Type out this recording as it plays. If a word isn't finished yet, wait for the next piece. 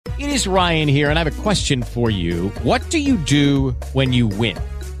It is Ryan here, and I have a question for you. What do you do when you win?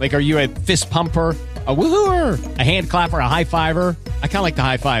 Like, are you a fist pumper, a woohooer, a hand clapper, a high fiver? I kind of like the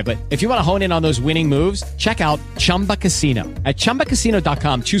high five, but if you want to hone in on those winning moves, check out Chumba Casino. At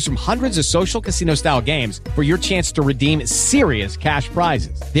ChumbaCasino.com, choose from hundreds of social casino-style games for your chance to redeem serious cash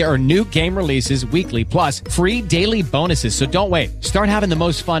prizes. There are new game releases weekly, plus free daily bonuses. So don't wait. Start having the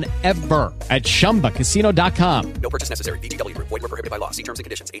most fun ever at ChumbaCasino.com. No purchase necessary. VGW Group. Void where prohibited by law. See terms and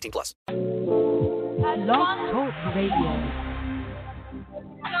conditions. 18+. Blog Talk Radio.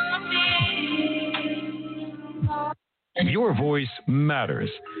 Your voice matters.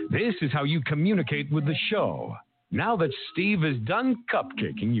 This is how you communicate with the show. Now that Steve is done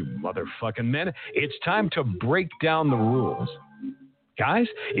cupcaking, you motherfucking men, it's time to break down the rules. Guys,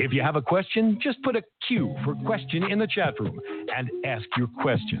 if you have a question, just put a Q for question in the chat room and ask your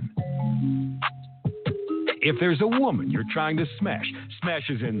question. If there's a woman you're trying to smash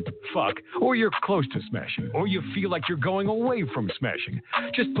as in fuck, or you're close to smashing, or you feel like you're going away from smashing,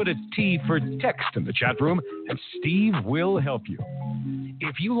 just put a T for text in the chat room, and Steve will help you.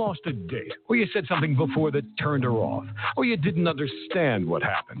 If you lost a date, or you said something before that turned her off, or you didn't understand what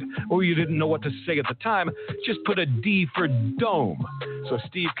happened, or you didn't know what to say at the time, just put a D for dome, so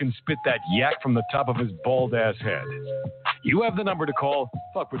Steve can spit that yak from the top of his bald-ass head. You have the number to call.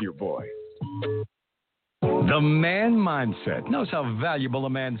 Fuck with your boy. The man mindset knows how valuable a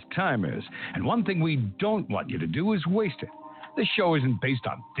man's time is, and one thing we don't want you to do is waste it. This show isn't based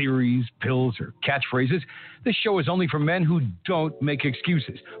on theories, pills, or catchphrases. This show is only for men who don't make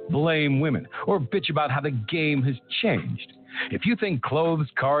excuses, blame women, or bitch about how the game has changed. If you think clothes,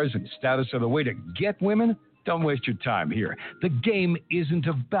 cars, and status are the way to get women, don't waste your time here. The game isn't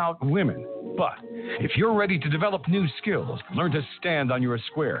about women. But if you're ready to develop new skills, learn to stand on your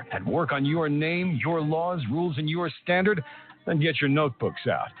square, and work on your name, your laws, rules, and your standard, then get your notebooks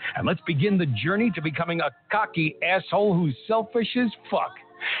out. And let's begin the journey to becoming a cocky asshole who's selfish as fuck.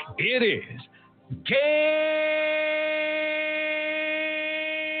 It is game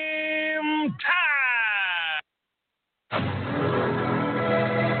time!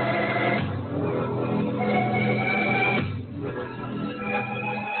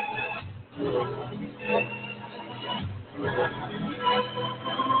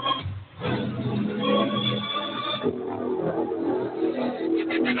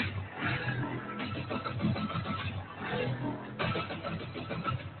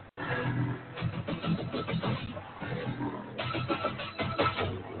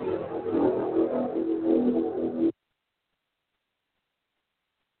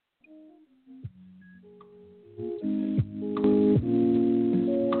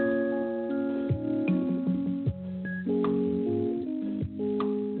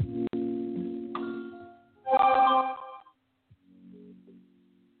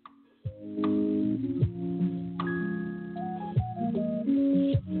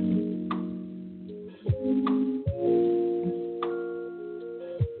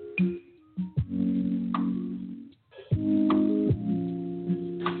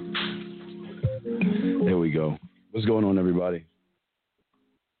 What's going on, everybody?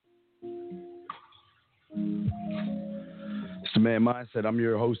 It's the Man Mindset. I'm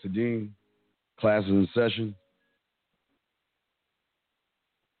your host, Dean. Class is in session.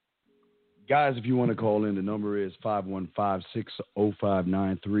 Guys, if you want to call in, the number is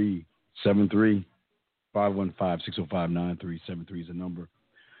 515-605-9373. 515-605-9373 is the number. I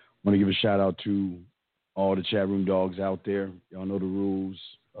want to give a shout out to all the chat room dogs out there. Y'all know the rules.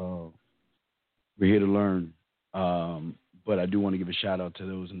 We're here to learn. But I do want to give a shout out to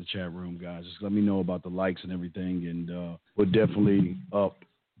those in the chat room, guys. Just let me know about the likes and everything, and we'll definitely up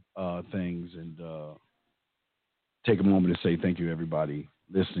things and take a moment to say thank you, everybody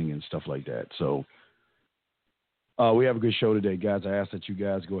listening and stuff like that. So we have a good show today, guys. I ask that you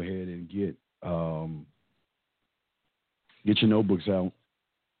guys go ahead and get your notebooks out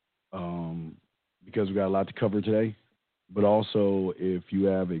because we got a lot to cover today. But also, if you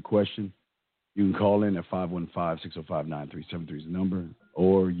have a question, you can call in at 515-605-9373 is the number,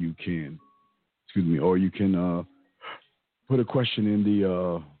 or you can put a question in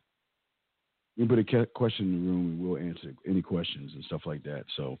the you can put a question in the room and we'll answer any questions and stuff like that.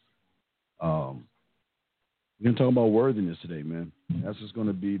 So we're gonna talk about worthiness today, man. That's just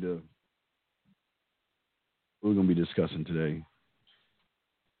gonna be we're gonna be discussing today.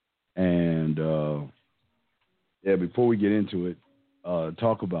 And before we get into it,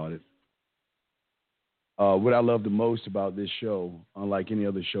 talk about it. What I love the most about this show, unlike any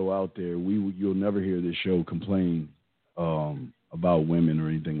other show out there, you'll never hear this show complain about women or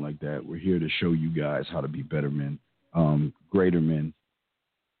anything like that. We're here to show you guys how to be better men, greater men,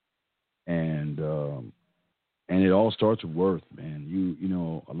 and it all starts with worth, man. You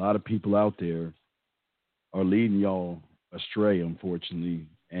know, a lot of people out there are leading y'all astray, unfortunately,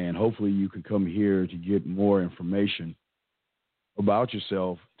 and hopefully you can come here to get more information about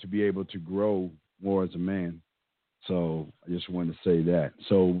yourself to be able to grow more as a man. So I just wanted to say that.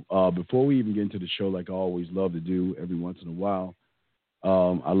 So before we even get into the show, like I always love to do every once in a while,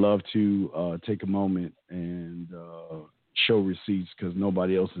 I love to take a moment and show receipts because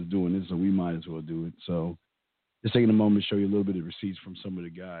nobody else is doing it, so we might as well do it. So just taking a moment to show you a little bit of receipts from some of the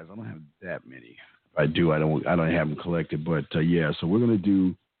guys. I don't have that many. If I do, I don't have them collected. But yeah, so we're gonna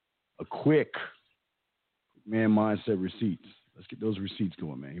do a quick man mindset receipts. Let's get those receipts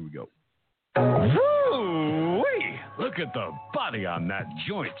going, man. Here we go. Woo-wee! Look at the body on that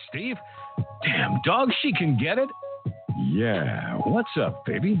joint, Steve. Damn, dog, she can get it. Yeah, what's up,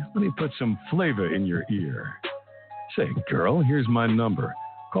 baby? Let me put some flavor in your ear. Say, girl, here's my number.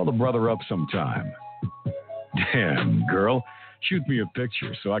 Call the brother up sometime. Damn, girl, shoot me a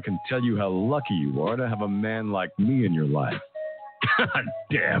picture so I can tell you how lucky you are to have a man like me in your life. God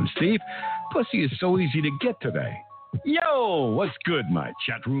damn, Steve. Pussy is so easy to get today. Yo, what's good, my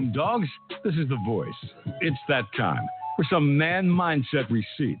chat room dogs? This is The Voice. It's that time for some man mindset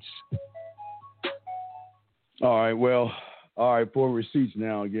receipts. All right, for receipts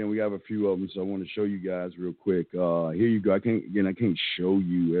now. Again, we have a few of them, so I want to show you guys real quick. Here you go. I can't show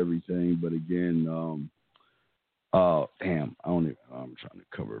you everything, but again, damn, I'm trying to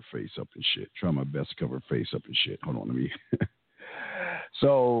cover her face up and shit. Try my best to cover her face up and shit. Hold on, let me.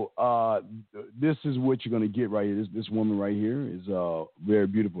 So this is what you're gonna get right here. This woman right here is a very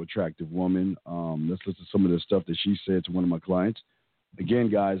beautiful, attractive woman. Let's listen to some of the stuff that she said to one of my clients. Again,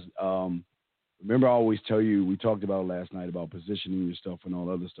 guys, remember I always tell you, we talked about it last night about positioning your stuff and all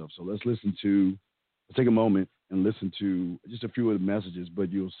other stuff. So let's take a moment and listen to just a few of the messages.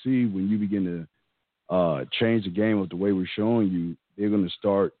 But you'll see when you begin to change the game of the way we're showing you, they're going to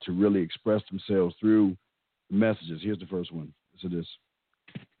start to really express themselves through the messages. Here's the first one. Listen to this.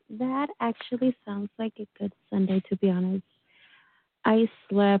 That actually sounds like a good Sunday, to be honest. I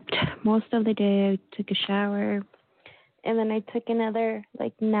slept most of the day. I took a shower, and then I took another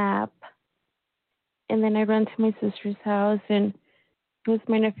nap, and then I ran to my sister's house, and it was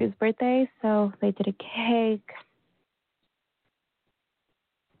my nephew's birthday, so they did a cake.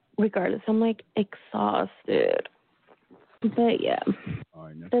 Regardless, I'm exhausted. But yeah, all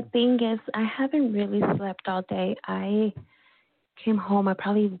right, the thing is, I haven't really slept all day. I came home. I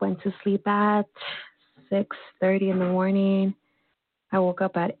probably went to sleep at 6:30 in the morning. I woke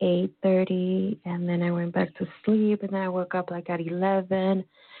up at 8:30, and then I went back to sleep, and then I woke up at 11,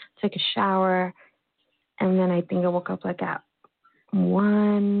 took a shower, and then I think I woke up at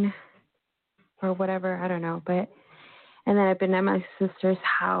 1 or whatever. I don't know. And then I've been at my sister's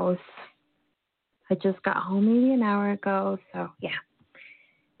house. I just got home maybe an hour ago. So, yeah.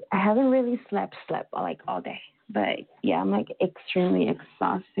 I haven't really slept all day. But, yeah, I'm extremely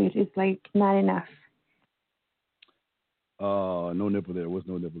exhausted. It's not enough. No nipple there. What's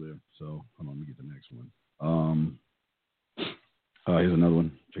no nipple there? So, hold on, let me get the next one. Here's another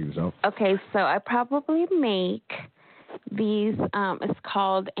one. Check this out. Okay, so I probably make these, it's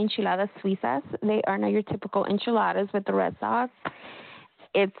called enchiladas suizas. They are not your typical enchiladas with the red sauce.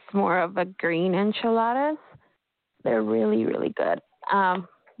 It's more of a green enchiladas. They're really, really good.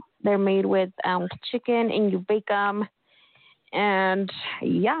 They're made with chicken, and you bake them. And,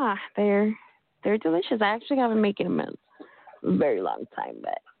 yeah, they're delicious. I actually haven't made them in a very long time,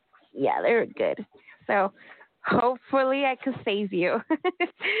 but, yeah, they're good. So, hopefully I could save you.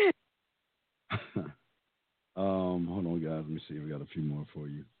 Hold on, guys. Let me see. We got a few more for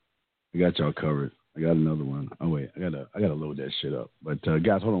you. I got y'all covered. I got another one. Oh wait, I gotta load that shit up. But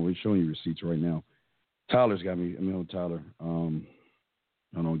guys, hold on. We're showing you receipts right now. Tyler's got me. Tyler. Hold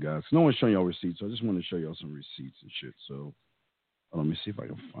on, guys. No one's showing y'all receipts, so I just want to show y'all some receipts and shit. So let me see if I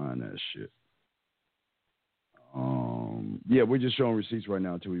can find that shit. Yeah, we're just showing receipts right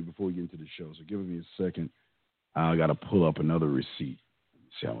now to you before we get into the show. So give me a second. I gotta pull up another receipt.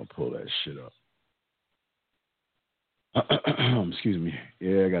 See, I'm gonna pull that shit up. Excuse me.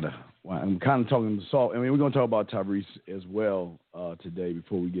 Yeah, I'm kind of talking to Saul. I mean, we're going to talk about Tyrese as well today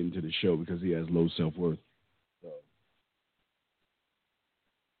before we get into the show because he has low self-worth. So.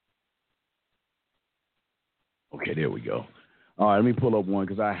 Okay, there we go. All right, let me pull up one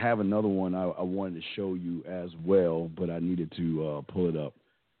because I have another one I wanted to show you as well, but I needed to pull it up.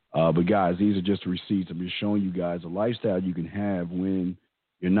 But, guys, these are just receipts. I'm just showing you guys a lifestyle you can have when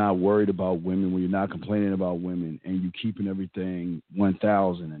you're not worried about women, when you're not complaining about women, and you keeping everything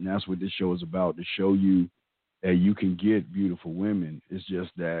 1,000. And that's what this show is about, to show you that you can get beautiful women. It's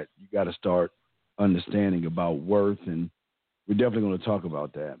just that you got to start understanding about worth, and we're definitely going to talk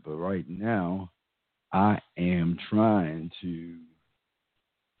about that. But right now, I am trying to.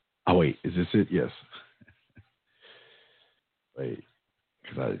 Oh wait, is this it? Yes. Wait,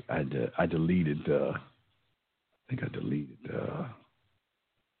 because I deleted the. I think I deleted the.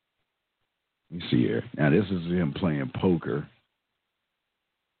 Let me see here. Now this is him playing poker.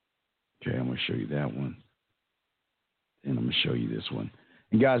 Okay, I'm gonna show you that one, and I'm gonna show you this one.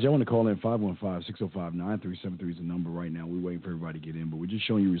 And guys, y'all want to call in 515-605-9373 is the number right now. We're waiting for everybody to get in, but we're just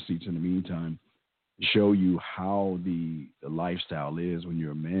showing you receipts in the meantime to show you how the lifestyle is when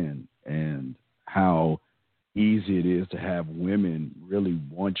you're a man and how easy it is to have women really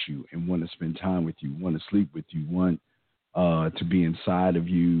want you and want to spend time with you, want to sleep with you, want to be inside of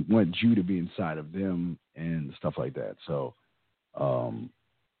you, want you to be inside of them and stuff like that. So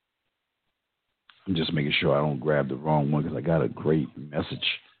I'm just making sure I don't grab the wrong one because I got a great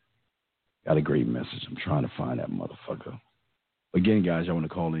message. I'm trying to find that motherfucker. Again, guys, y'all want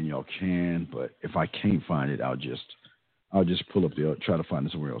to call in, y'all can. But if I can't find it, I'll just pull up try to find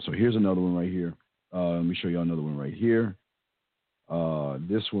it somewhere else. So here's another one right here. Let me show y'all another one right here.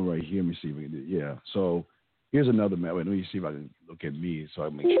 This one right here. Let me see if we can do it. Yeah. So here's another man. Wait, let me see if I can look at me so I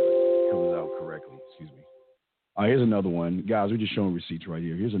make sure it comes out correctly. Excuse me. Here's another one. Guys, we're just showing receipts right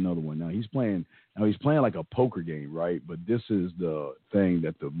here. Here's another one. Now he's playing like a poker game, right? But this is the thing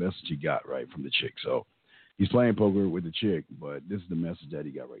that the message he got, right, from the chick. So he's playing poker with the chick, but this is the message that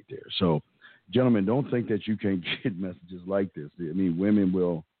he got right there. So, gentlemen, don't think that you can't get messages like this. I mean, women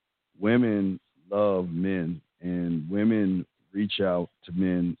love men, and women reach out to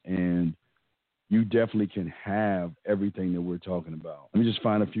men, and you definitely can have everything that we're talking about. Let me just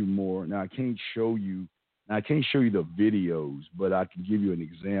find a few more. Now, I can't show you the videos, but I can give you an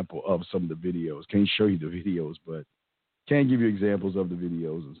example of some of the videos. Can't show you the videos, but can give you examples of the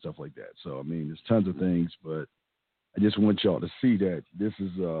videos and stuff like that. So, I mean, there's tons of things, but I just want y'all to see that this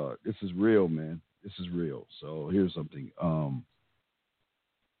is real, man. This is real. So here's something.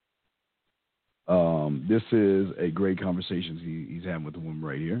 This is a great conversation he's having with the woman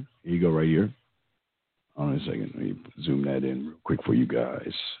right here. Here you go, right here. Hold on a second. Let me zoom that in real quick for you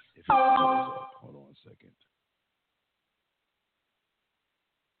guys. Hold on a second.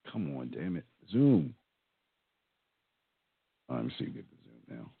 Come on, damn it. Zoom. Let me see if we get the zoom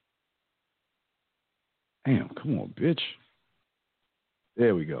now. Damn, come on, bitch.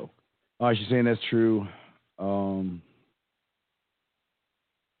 There we go. All right, she's saying that's true.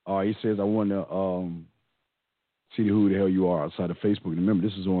 He says, I want to see who the hell you are outside of Facebook. And remember,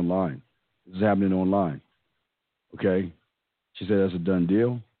 this is online. This is happening online. Okay? She said that's a done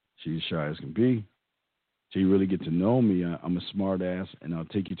deal. She's shy as can be. Till you really get to know me, I'm a smart ass, and I'll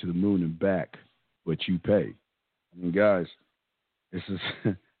take you to the moon and back, but you pay. I mean, guys, this is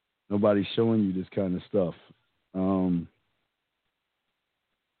nobody's showing you this kind of stuff. Let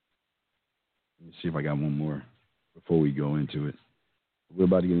me see if I got one more before we go into it. We're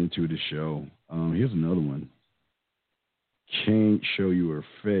about to get into the show. Here's another one. Can't show you her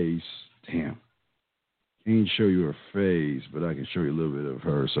face. Damn. Can't show you her face, but I can show you a little bit of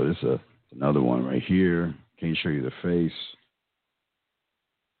her. So this is another one right here. Can't show you the face.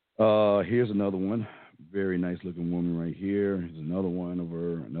 Here's another one. Very nice looking woman right here. Here's another one of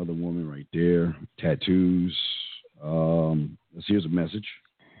her. Another woman right there. Tattoos. Here's a message.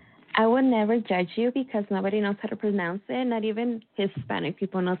 I would never judge you because nobody knows how to pronounce it. Not even Hispanic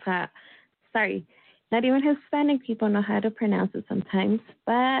people know how. Sorry, not even Hispanic people know how to pronounce it sometimes.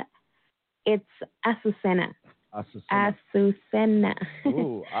 But it's Azucena. Azucena.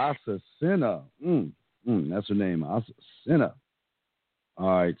 Oh, Azucena. That's her name, Azucena. All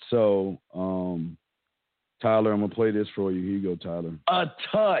right, so Tyler, I'm gonna play this for you. Here you go, Tyler. A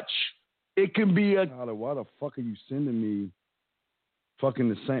touch. It can be a. Tyler, why the fuck are you sending me? Fucking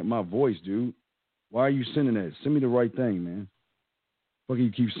the same, my voice, dude. Why are you sending that? Send me the right thing, man. Fuck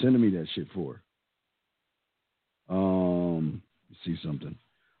you keep sending me that shit for? Let's see something.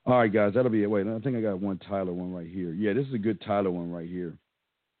 All right, guys, that'll be it. Wait, I think I got one Tyler one right here. Yeah, this is a good Tyler one right here.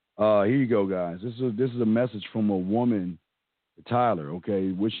 Here you go, guys. This is a message from a woman to Tyler.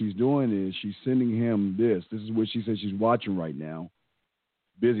 Okay, what she's doing is she's sending him this. This is what she says she's watching right now.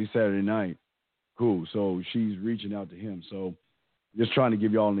 Busy Saturday night. Cool. So she's reaching out to him. So. Just trying to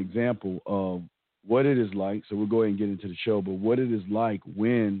give y'all an example of what it is like. So we'll go ahead and get into the show. But what it is like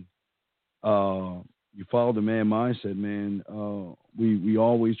when you follow the man mindset, man. We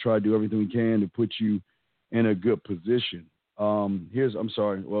always try to do everything we can to put you in a good position. I'm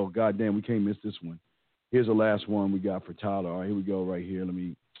sorry. Well, goddamn, we can't miss this one. Here's the last one we got for Tyler. All right, here we go right here.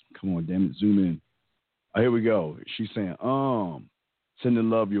 Come on, damn it, zoom in. Here we go. She's saying, sending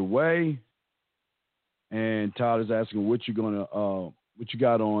love your way. And Tyler's asking what you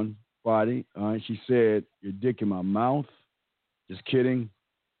got on Friday. She said, your dick in my mouth. Just kidding.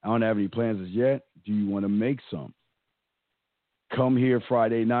 I don't have any plans as yet. Do you want to make some? Come here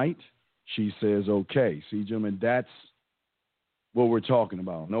Friday night. She says, okay. See, gentlemen, that's what we're talking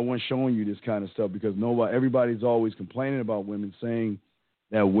about. No one's showing you this kind of stuff because everybody's always complaining about women, saying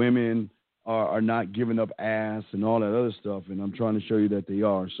that women are not giving up ass and all that other stuff. And I'm trying to show you that they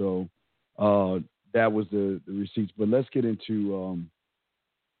are. So that was the receipts. But let's get into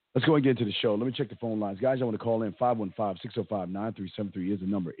let's go and get into the show. Let me check the phone lines. Guys, I want to call in. 515-605-9373 is the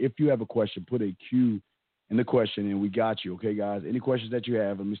number. If you have a question, put a Q in the question, and we got you. Okay, guys? Any questions that you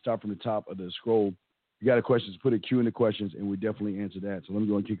have, let me start from the top of the scroll. If you got a question, put a Q in the questions, and we definitely answer that. So let me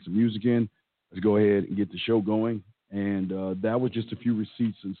go and kick some music in. Let's go ahead and get the show going. And that was just a few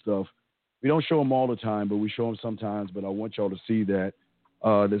receipts and stuff. We don't show them all the time, but we show them sometimes. But I want y'all to see that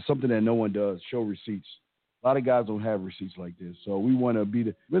there's something that no one does, show receipts. A lot of guys don't have receipts like this. So we want to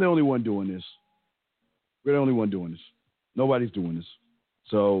be we're the only one doing this. We're the only one doing this. Nobody's doing this.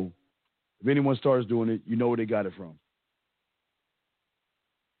 So if anyone starts doing it, you know where they got it from.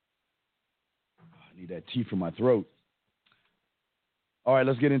 I need that tea from my throat. All right,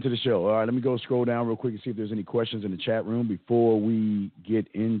 let's get into the show. All right, let me go scroll down real quick and see if there's any questions in the chat room before we get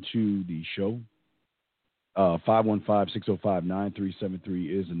into the show.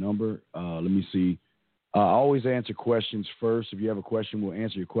 515-605-9373 is the number. Let me see. I always answer questions first. If you have a question, we'll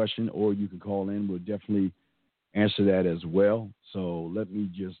answer your question, or you can call in. We'll definitely answer that as well. So let me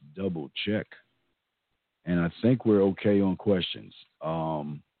just double check. And I think we're okay on questions.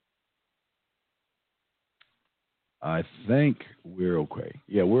 I think we're okay.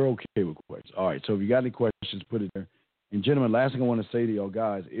 Yeah, we're okay with questions. All right, so if you got any questions, put it there. And gentlemen, last thing I want to say to y'all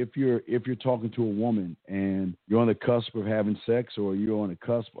guys, if you're talking to a woman and you're on the cusp of having sex or you're on the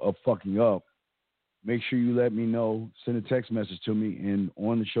cusp of fucking up, make sure you let me know. Send a text message to me, and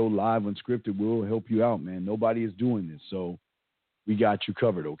on the show live unscripted, we'll help you out, man. Nobody is doing this, so we got you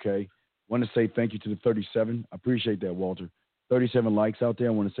covered, okay? Want to say thank you to the 37. I appreciate that, Walter. 37 likes out there.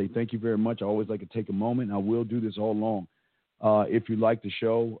 I want to say thank you very much. I always like to take a moment, and I will do this all along. If you like the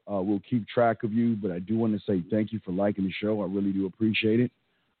show, we'll keep track of you, but I do want to say thank you for liking the show. I really do appreciate it,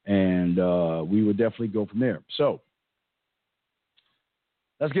 and we will definitely go from there. So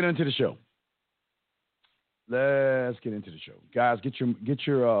let's get into the show. Let's get into the show, guys.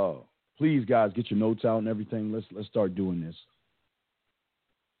 Please, guys, get your notes out and everything. Let's start doing this.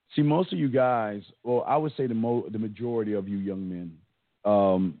 See, most of you guys, well, I would say the majority of you young men,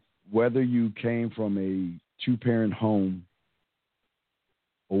 whether you came from a two-parent home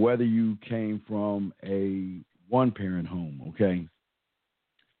or whether you came from a one-parent home, okay,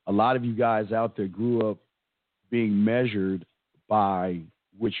 a lot of you guys out there grew up being measured by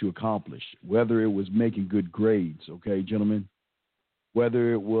what you accomplished, whether it was making good grades, okay, gentlemen,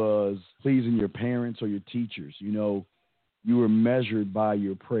 whether it was pleasing your parents or your teachers, you were measured by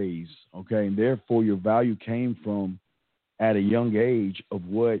your praise, okay, and therefore your value came from at a young age of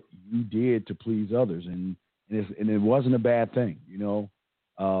what you did to please others, and it wasn't a bad thing,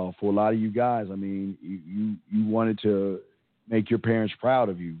 for a lot of you guys. I mean, you wanted to make your parents proud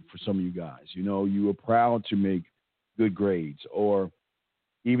of you. For some of you guys, you were proud to make good grades, or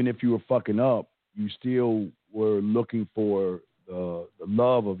even if you were fucking up, you still were looking for the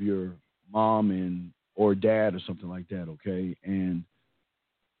love of your mom or dad or something like that, okay? And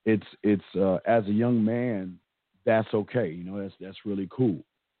it's as a young man, that's okay, that's really cool.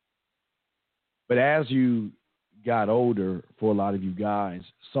 But as you got older, for a lot of you guys,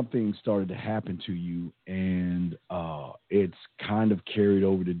 something started to happen to you, and it's kind of carried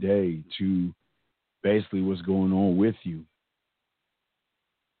over today to basically what's going on with you.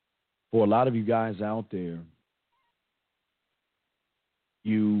 For a lot of you guys out there,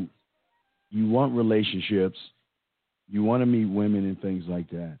 you want relationships, you want to meet women and things like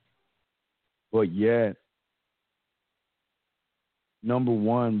that, but yet, number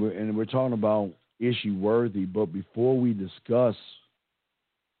one, we're talking about, is she worthy? But before we discuss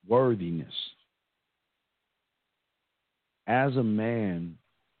worthiness, as a man,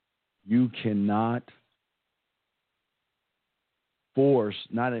 you cannot force,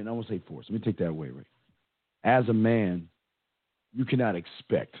 I won't say force, let me take that away, right? As a man, you cannot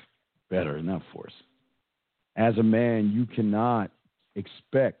expect better, not force. As a man, you cannot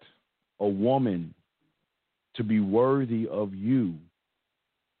expect a woman to be worthy of you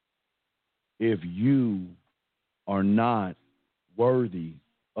if you are not worthy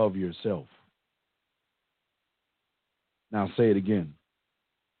of yourself. Now say it again.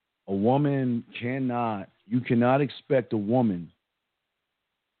 You cannot expect a woman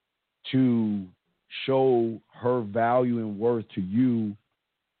to show her value and worth to you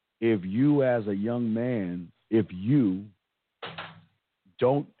if you, as a young man, if you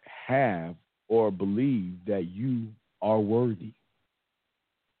don't have or believe that you are worthy?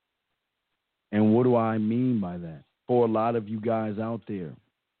 And what do I mean by that? For a lot of you guys out there,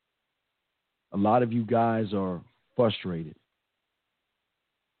 a lot of you guys are frustrated.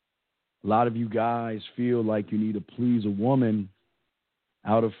 A lot of you guys feel like you need to please a woman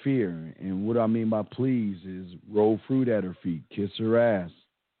out of fear. And what I mean by please is roll fruit at her feet, kiss her ass,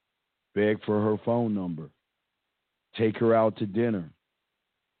 beg for her phone number, take her out to dinner,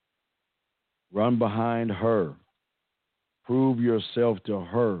 run behind her, prove yourself to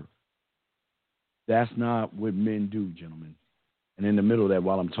her. That's not what men do, gentlemen. And in the middle of that,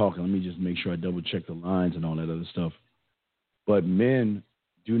 while I'm talking, let me just make sure I double check the lines and all that other stuff. But men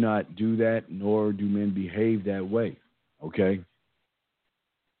do not do that, nor do men behave that way, okay?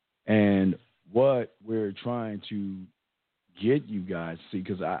 And what we're trying to get you guys to see,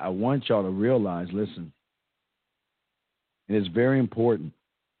 because I want y'all to realize, listen, and it's very important,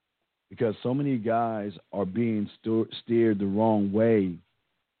 because so many guys are being steered the wrong way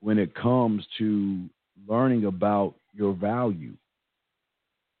when it comes to learning about your value.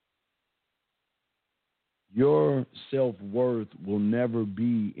 Your self-worth will never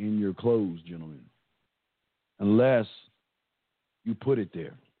be in your clothes, gentlemen, unless you put it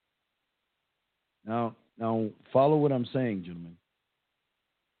there. Now, follow what I'm saying, gentlemen.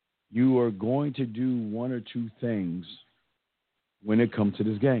 You are going to do one or two things when it comes to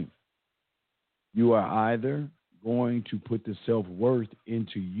this game. You are either going to put the self-worth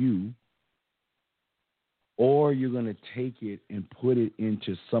into you, or you're going to take it and put it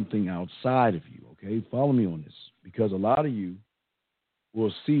into something outside of you, okay? Follow me on this, because a lot of you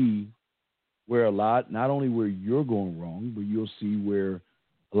will see where not only where you're going wrong, but you'll see where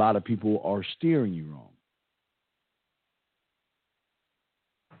a lot of people are steering you wrong.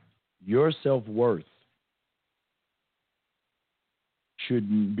 Your self-worth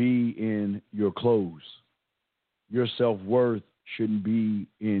shouldn't be in your clothes. Your self-worth shouldn't be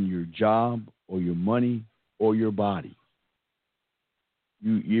in your job or your money or your body.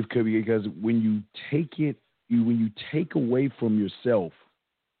 You could be, because when you take away from yourself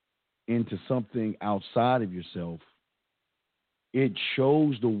into something outside of yourself, it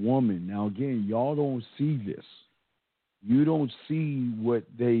shows the woman. Now again, y'all don't see this. You don't see what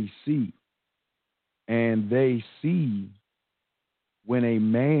they see. And they see when a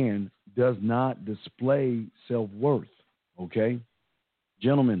man does not display self-worth. Okay?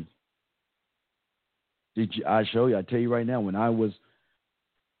 Gentlemen, I tell you right now, when I was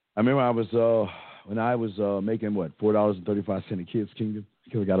making $4.35 a Kids Kingdom,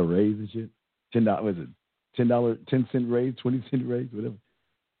 because I got a raise and shit. $10, was it $10 10-cent raise, 20-cent raise, whatever.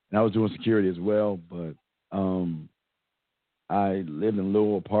 And I was doing security as well, but I lived in a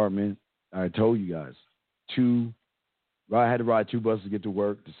little apartment. I told you guys, I had to ride 2 buses to get to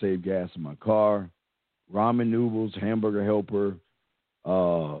work to save gas in my car. Ramen noodles, hamburger helper,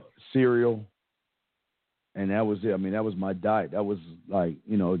 cereal. And that was it. I mean, that was my diet. That was like,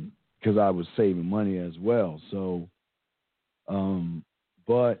 because I was saving money as well. So,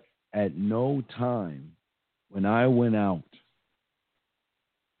 but at no time when I went out,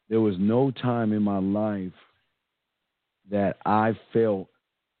 there was no time in my life that I felt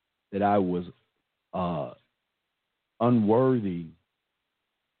that I was unworthy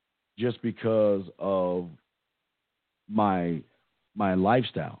just because of my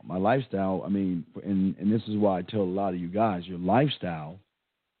lifestyle. My lifestyle, I mean, and this is why I tell a lot of you guys, your lifestyle,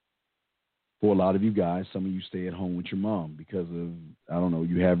 for a lot of you guys, some of you stay at home with your mom because of, I don't know,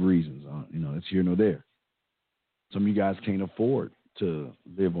 you have reasons. It's here nor there. Some of you guys can't afford to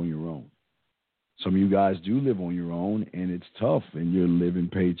live on your own. Some of you guys do live on your own, and it's tough, and you're living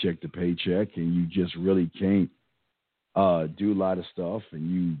paycheck to paycheck, and you just really can't do a lot of stuff,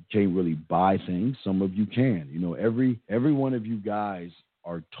 and you can't really buy things. Some of you can. Every one of you guys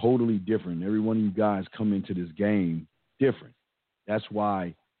are totally different. Every one of you guys come into this game different. That's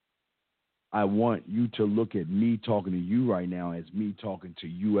why I want you to look at me talking to you right now as me talking to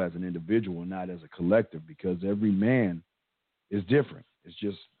you as an individual, not as a collective, because every man is different. It's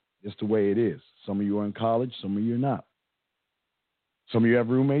just the way it is. Some of you are in college, some of you are not. Some of you have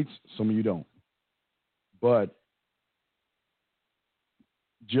roommates, some of you don't. But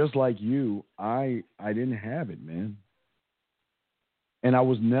just like you, I didn't have it, man. And I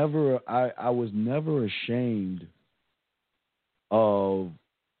was never ashamed of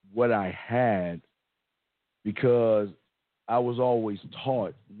what I had, because I was always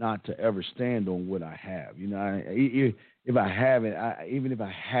taught not to ever stand on what I have. If I have it, even if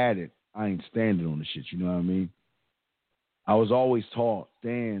I had it, I ain't standing on the shit. You know what I mean? I was always taught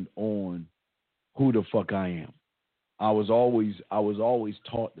stand on who the fuck I am. I was always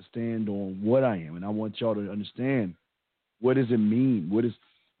taught to stand on what I am, and I want y'all to understand, what does it mean? What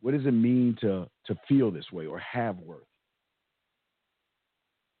does it mean to feel this way or have worth?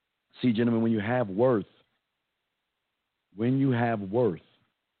 See, gentlemen, when you have worth,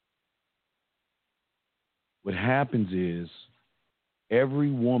 what happens is every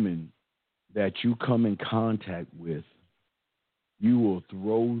woman that you come in contact with, you will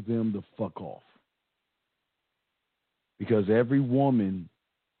throw them the fuck off. Because every woman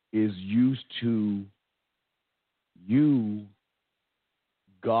is used to you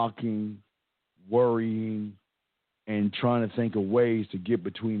gawking, worrying, and trying to think of ways to get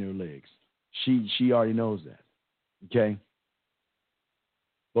between her legs. She already knows that. Okay?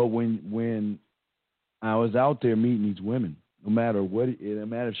 But when I was out there meeting these women, no matter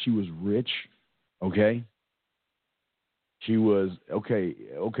if she was rich, okay? She was, okay,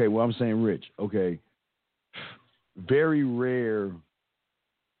 well, I'm saying rich, okay. Very rare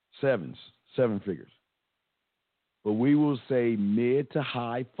seven figures. But we will say mid to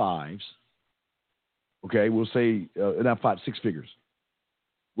high fives. Okay, we'll say, not five, 6 figures.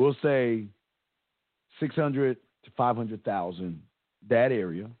 We'll say 600 to 500,000, that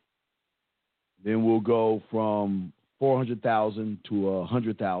area. Then we'll go from 400,000 to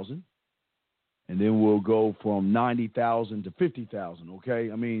 100,000. And then we'll go from 90,000 to 50,000,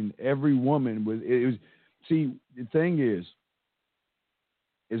 okay? I mean, every woman was. See, the thing is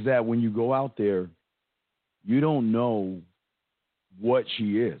that when you go out there, you don't know what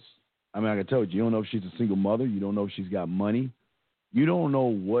she is. I mean, like I told you, you don't know if she's a single mother. You don't know if she's got money. You don't know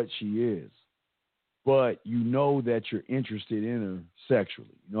what she is. But you know that you're interested in her sexually.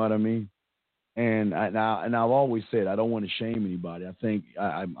 You know what I mean? And I've always said I don't want to shame anybody. I think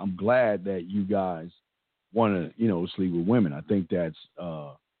I'm glad that you guys want to, sleep with women. I think that's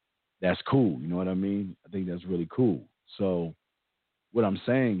cool. You know what I mean? I think that's really cool. So what I'm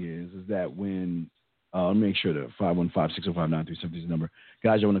saying is that when let me make sure that 515-605-9370 is the number.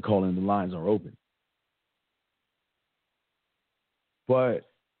 Guys, you want to call in, the lines are open.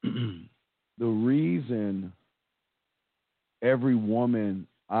 But the reason every woman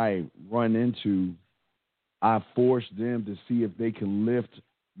I run into, I force them to see if they can lift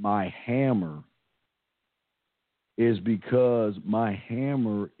my hammer, is because my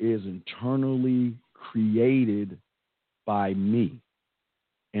hammer is internally created by me.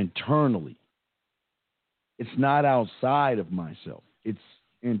 Internally. It's not outside of myself. It's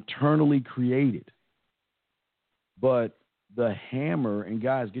internally created. But the hammer, and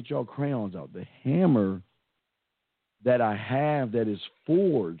guys, get y'all crayons out. The hammer that I have that is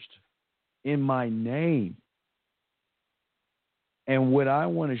forged in my name. And what I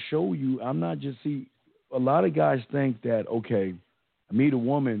want to show you, I'm not just, a lot of guys think that, okay, I meet a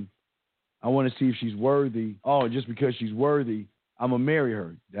woman, I want to see if she's worthy. Oh, just because she's worthy, I'm going to marry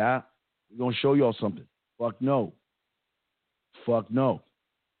her. Yeah, we're going to show y'all something. Fuck no. Fuck no.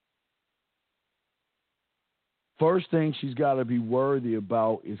 First thing she's got to be worthy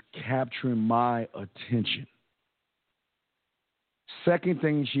about is capturing my attention. Second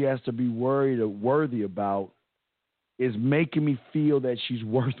thing she has to be worthy about is making me feel that she's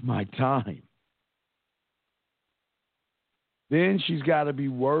worth my time. Then she's got to be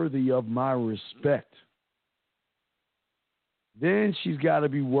worthy of my respect. Then she's got to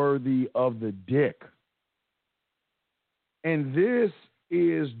be worthy of the dick. And this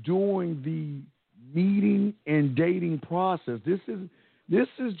is during the meeting and dating process. This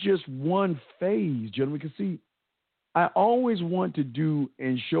is just one phase, gentlemen. Because see, I always want to do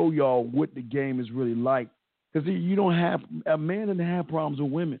and show y'all what the game is really like. Because a man doesn't have problems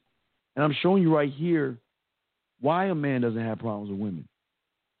with women. And I'm showing you right here why a man doesn't have problems with women.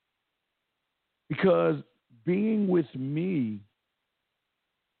 Because being with me,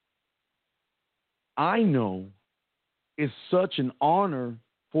 I know is such an honor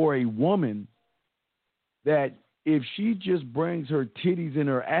for a woman that if she just brings her titties and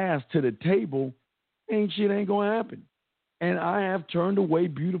her ass to the table, shit ain't going to happen. And I have turned away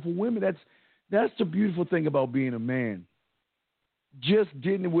beautiful women. That's the beautiful thing about being a man. Just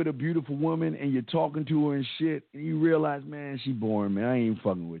getting with a beautiful woman and you're talking to her and shit, and you realize, man, she boring, man. I ain't even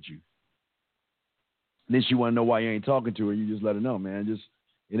fucking with you. And then she want to know why you ain't talking to her. You just let her know, man.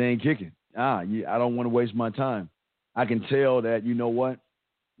 It ain't kicking. I don't want to waste my time. I can tell that, you know what?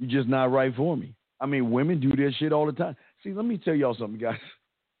 You're just not right for me. I mean, women do this shit all the time. See, let me tell y'all something, guys.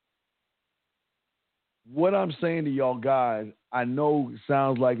 What I'm saying to y'all guys, I know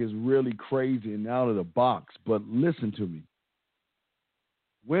sounds like it's really crazy and out of the box, but listen to me.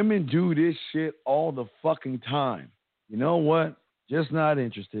 Women do this shit all the fucking time. You know what? Just not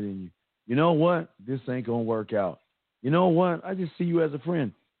interested in you. You know what? This ain't gonna work out. You know what? I just see you as a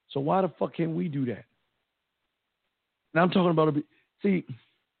friend. So why the fuck can't we do that? And I'm talking about see,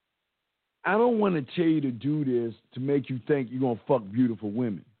 I don't want to tell you to do this to make you think you're gonna fuck beautiful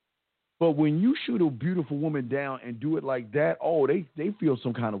women. But when you shoot a beautiful woman down and do it like that, oh, they feel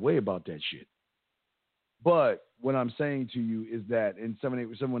some kind of way about that shit. But what I'm saying to you is that in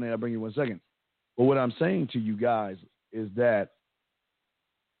 718, I'll bring you 1 second. But what I'm saying to you guys is that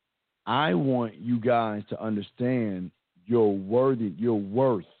I want you guys to understand your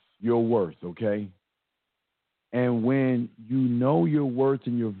worth, okay? And when you know your worth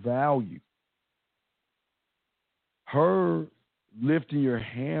and your value, her lifting your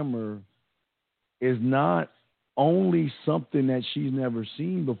hammer is not only something that she's never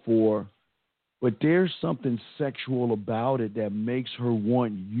seen before, but there's something sexual about it that makes her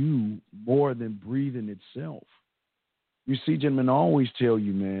want you more than breathing itself. You see, gentlemen, I always tell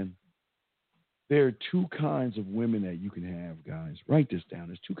you, man, there are two kinds of women that you can have, guys. Write this down.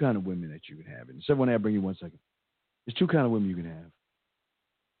 There's two kinds of women that you can have. And someone, I'll bring you 1 second. There's two kinds of women you can have.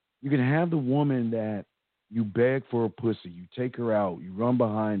 You can have the woman that you beg for a pussy, you take her out, you run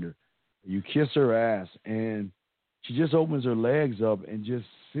behind her, you kiss her ass, and she just opens her legs up and just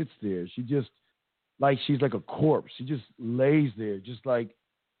sits there. She just, like she's like a corpse. She just lays there, just like,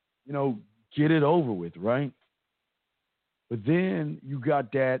 you know, get it over with, right? But then you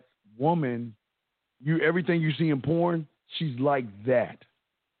got that woman, everything you see in porn, she's like that.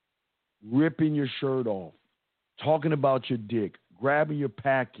 Ripping your shirt off, talking about your dick, grabbing your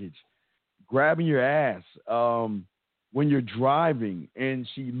package, grabbing your ass when you're driving, and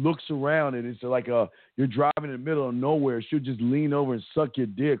she looks around and it's like you're driving in the middle of nowhere. She'll just lean over and suck your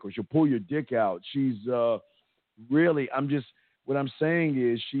dick, or she'll pull your dick out. She's really, what I'm saying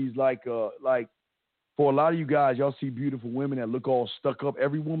is she's like for a lot of you guys, y'all see beautiful women that look all stuck up.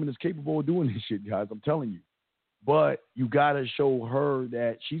 Every woman is capable of doing this shit, guys. I'm telling you. But you got to show her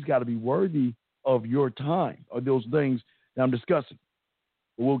that she's got to be worthy of your time, or those things that I'm discussing.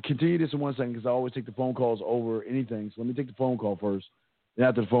 We'll continue this in 1 second because I always take the phone calls over anything. So let me take the phone call first. Then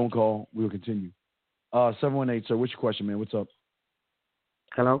after the phone call, we'll continue. 718, sir, what's your question, man? What's up?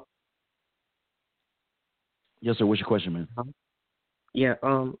 Hello? Yes, sir. What's your question, man?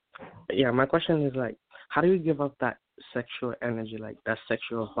 My question is, like, how do you give up that sexual energy, like that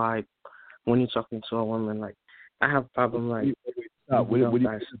sexual vibe when you're talking to a woman? Like, I have a problem, like,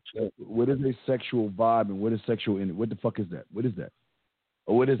 what is a sexual vibe and what is sexual energy? What the fuck is that? What is that?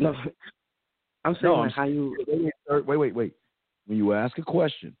 Or what is that? I'm saying how you... Wait. When you ask a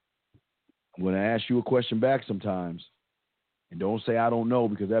question, I'm going to ask you a question back sometimes, and don't say I don't know,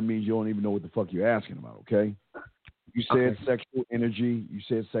 because that means you don't even know what the fuck you're asking about, okay? You said sexual energy. You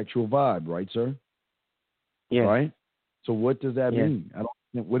said sexual vibe, right, sir? Yeah. Right? So what does that mean?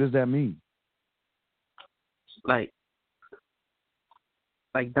 What does that mean? Like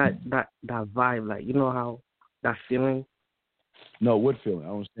that vibe, like, you know how that feeling? No, what feeling? I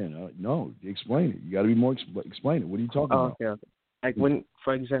don't understand. No, explain it. You got to be more explain it. What are you talking about? Okay. Like when,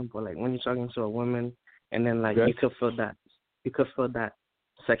 for example, like when you're talking to a woman, and then like you could feel that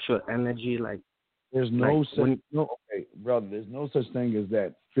sexual energy, like. There's no okay, brother. There's no such thing as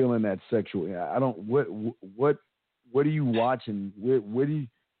that feeling that sexual. I don't. What are you watching? Where do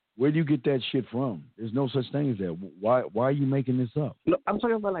you get that shit from? There's no such thing as that. Why are you making this up? No, I'm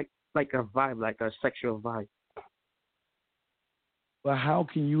talking about like a vibe, like a sexual vibe. But how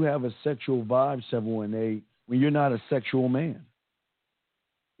can you have a sexual vibe, 718, when you're not a sexual man?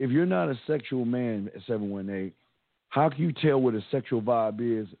 If you're not a sexual man, 718. How can you tell what a sexual vibe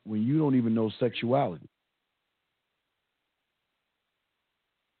is when you don't even know sexuality?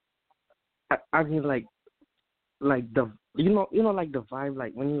 I mean, like the like the vibe,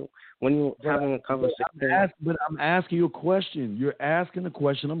 like when you having a conversation. But I'm asking you a question. You're asking a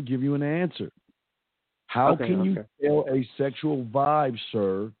question. I'm giving you an answer. How can you tell a sexual vibe,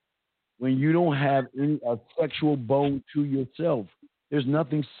 sir, when you don't have a sexual bone to yourself? There's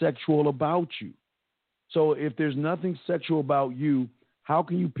nothing sexual about you. So if there's nothing sexual about you, how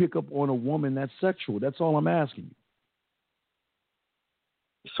can you pick up on a woman that's sexual? That's all I'm asking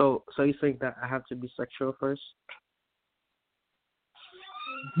you. So you think that I have to be sexual first?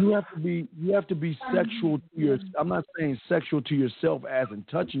 You have to be sexual to your. I'm not saying sexual to yourself as in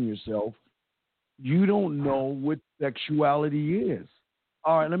touching yourself. You don't know what sexuality is.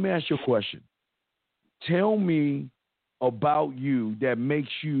 All right, let me ask you a question. Tell me about you that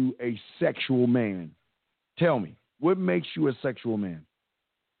makes you a sexual man. Tell me, what makes you a sexual man?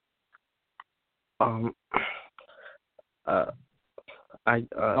 Hold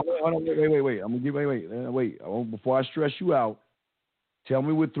on, wait. I'm gonna give wait. Before I stress you out, tell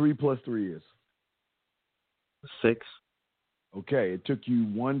me what 3 plus 3 is. 6. Okay, it took you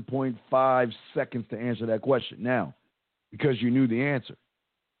 1.5 seconds to answer that question. Now, because you knew the answer.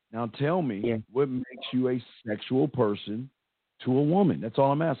 Now tell me what makes you a sexual person to a woman. That's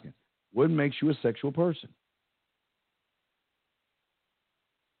all I'm asking. What makes you a sexual person?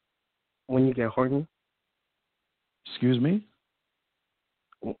 When you get horny. Excuse me?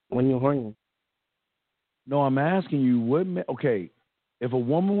 When you're horny. No, I'm asking you, okay, if a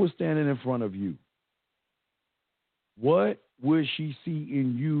woman was standing in front of you, what would she see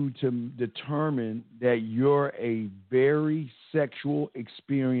in you to determine that you're a very sexual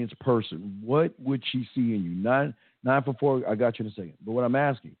experienced person? What would she see in you? Not before, I got you in a second. But what I'm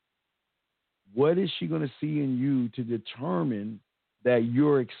asking, what is she going to see in you to determine that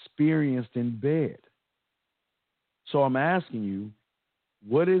you're experienced in bed? So I'm asking you,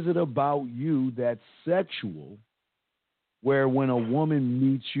 what is it about you that's sexual, where when a woman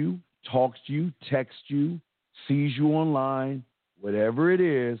meets you, talks to you, texts you, sees you online, whatever it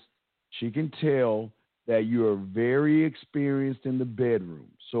is, she can tell that you're very experienced in the bedroom.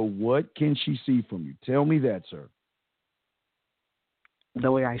 So what can she see from you? Tell me that, sir.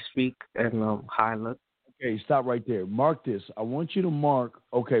 The way I speak and how I look. Okay, stop right there. Mark this. I want you to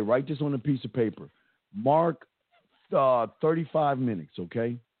write this on a piece of paper. Mark 35 minutes,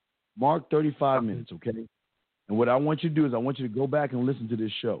 okay? Mark 35 minutes, okay? And what I want you to do is I want you to go back and listen to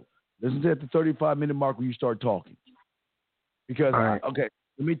this show. Listen to at the 35-minute mark when you start talking. Because, right. I'm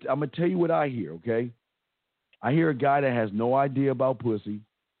going to tell you what I hear, okay? I hear a guy that has no idea about pussy.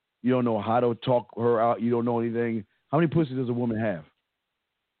 You don't know how to talk her out. You don't know anything. How many pussies does a woman have?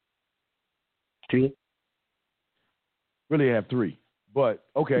 3. Really have 3. But,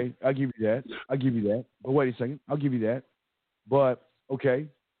 okay, I'll give you that. But wait a second. I'll give you that. But, okay,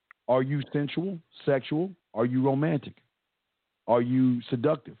 are you sensual, sexual? Are you romantic? Are you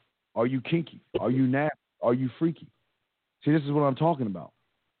seductive? Are you kinky? Are you nasty? Are you freaky? See, this is what I'm talking about.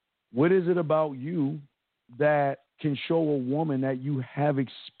 What is it about you that can show a woman that you have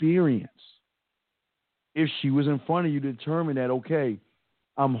experience? If she was in front of you to determine that, okay,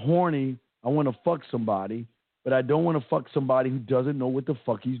 I'm horny, I want to fuck somebody, but I don't want to fuck somebody who doesn't know what the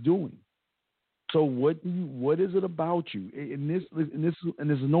fuck he's doing. So what is it about you? And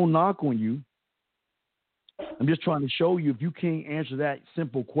there's no knock on you. I'm just trying to show you, if you can't answer that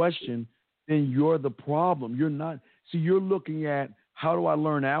simple question, then you're the problem. You're not. See, you're looking at, how do I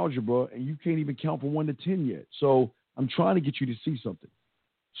learn algebra, and you can't even count from 1 to 10 yet. So I'm trying to get you to see something.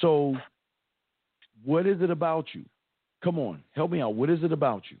 So what is it about you? Come on, help me out. What is it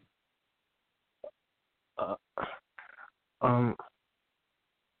about you?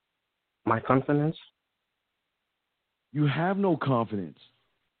 My confidence. You have no confidence.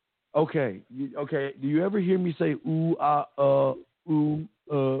 Okay. Do you ever hear me say ooh, ooh,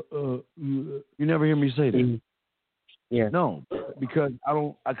 You never hear me say that. Yeah. No, because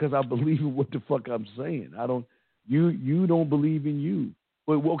I believe in what the fuck I'm saying. You don't believe in you.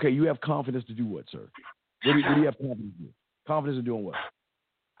 But okay, you have confidence to do what, sir? What do you have confidence in? Confidence in doing what?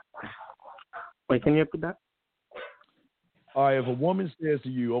 Wait, can you repeat that? All right, if a woman says to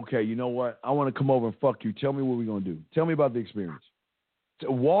you, okay, you know what, I want to come over and fuck you, tell me what we're going to do. Tell me about the experience.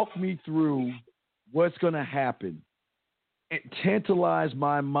 Walk me through what's going to happen. Tantalize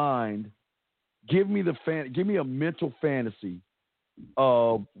my mind. Give me a mental fantasy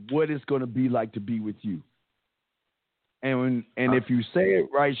of what it's going to be like to be with you. And if you say it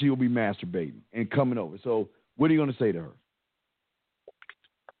right, she'll be masturbating and coming over. So what are you going to say to her?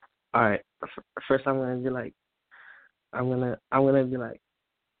 All right. First, I'm gonna be like,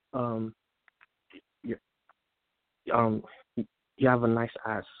 you have a nice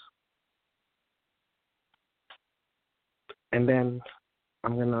ass, and then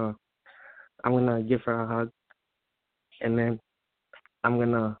I'm gonna give her a hug, and then I'm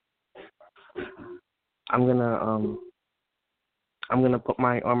gonna put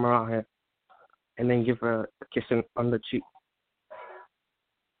my arm around her, and then give her a kiss on the cheek,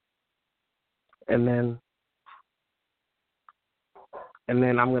 and then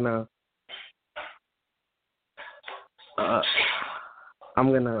I'm gonna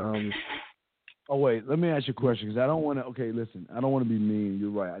Oh wait, let me ask you a question because I don't want to. Okay, listen, I don't want to be mean.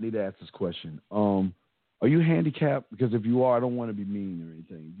 You're right. I need to ask this question. Are you handicapped? Because if you are, I don't want to be mean or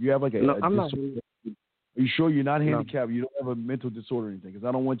anything. Do you have like a? No, I'm not. Are you sure you're not handicapped? No. You don't have a mental disorder or anything? Because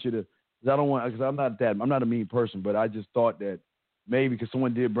I don't want you to. Because I don't want. Because I'm not a mean person. But I just thought that maybe because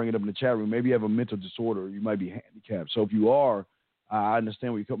someone did bring it up in the chat room, maybe you have a mental disorder. Or you might be handicapped. So if you are, I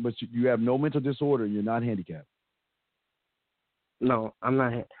understand where you come. But you have no mental disorder. And you're not handicapped. No, I'm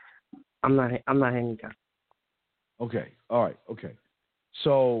not. I'm not handicapped. Okay. All right. Okay.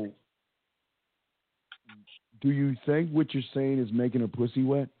 So, do you think what you're saying is making her pussy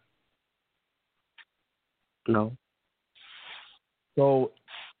wet? No, So,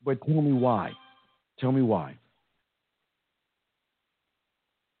 but tell me why. Tell me why.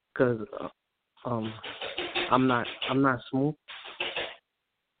 because I'm not smooth.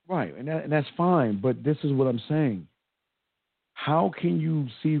 Right, and that's fine. But this is what I'm saying. How can you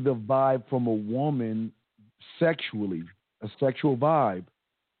see the vibe from a woman sexually, a sexual vibe,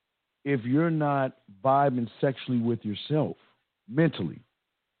 if you're not vibing sexually with yourself mentally?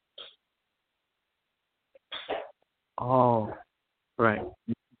 Oh, right.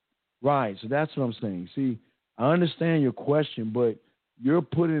 Right. So that's what I'm saying. See, I understand your question, but you're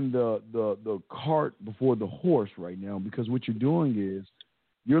putting the cart before the horse right now, because what you're doing is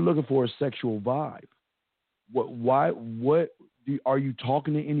you're looking for a sexual vibe. Are you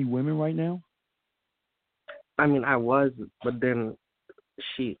talking to any women right now? I mean, I was, but then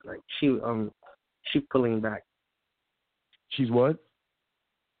she pulling back. She's what?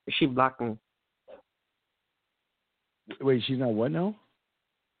 She blocked me. Wait, she's not what now?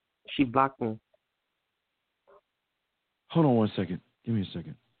 She blocked me. Hold on 1 second. Give me a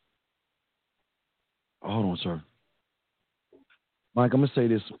second. Hold on, sir. Mike, I'm gonna say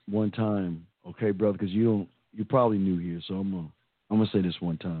this one time, okay, brother? Because you're probably new here, so I'm gonna say this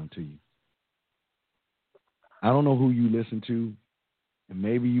one time to you. I don't know who you listen to, and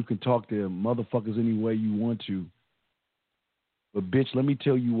maybe you can talk to motherfuckers any way you want to. But bitch, let me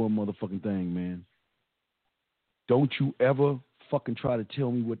tell you one motherfucking thing, man. Don't you ever fucking try to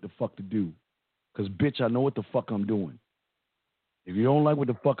tell me what the fuck to do. Because, bitch, I know what the fuck I'm doing. If you don't like what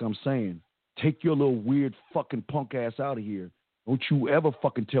the fuck I'm saying, take your little weird fucking punk ass out of here. Don't you ever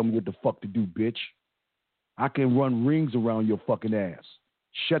fucking tell me what the fuck to do, bitch. I can run rings around your fucking ass.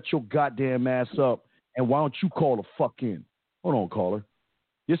 Shut your goddamn ass up, and why don't you call the fuck in? Hold on, caller.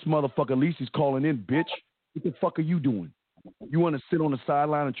 This motherfucker Lisa's calling in, bitch. What the fuck are you doing? You want to sit on the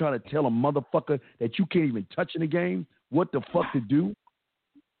sideline and try to tell a motherfucker that you can't even touch in the game what the fuck to do?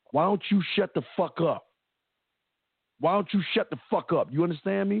 Why don't you shut the fuck up? Why don't you shut the fuck up? You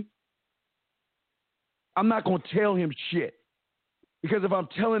understand me? I'm not going to tell him shit. Because if I'm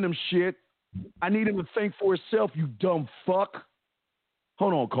telling him shit, I need him to think for himself, you dumb fuck.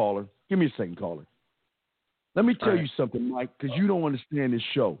 Hold on, caller. Give me a second, caller. Let me tell you something, Mike, because you don't understand this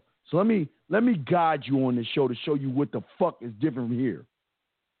show. So let me guide you on this show to show you what the fuck is different from here.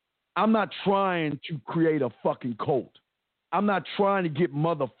 I'm not trying to create a fucking cult. I'm not trying to get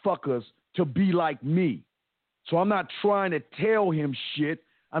motherfuckers to be like me. So I'm not trying to tell him shit.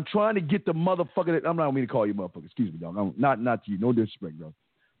 I'm trying to get the motherfucker that, I'm not going to call you motherfucker. Excuse me, dog. Not to you. No disrespect, bro.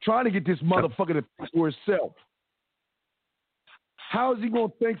 Trying to get this motherfucker to think for himself. How is he going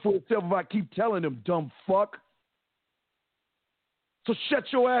to think for himself if I keep telling him, dumb fuck? So shut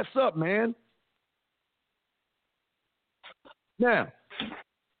your ass up, man. Now,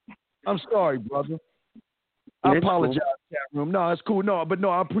 I'm sorry, brother. I apologize, chat room. No, it's cool. No,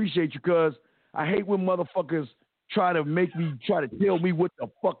 I appreciate you because I hate when motherfuckers try to tell me what the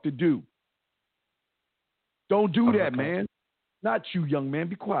fuck to do. Don't do that, man. Not you, young man.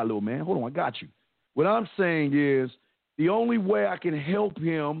 Be quiet, little man. Hold on, I got you. What I'm saying is the only way I can help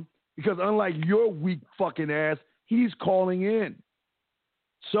him, because unlike your weak fucking ass, he's calling in.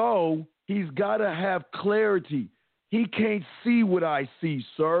 So he's got to have clarity. He can't see what I see,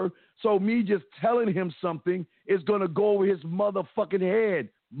 sir. So me just telling him something is going to go over his motherfucking head,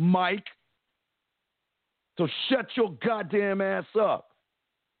 Mike. So shut your goddamn ass up.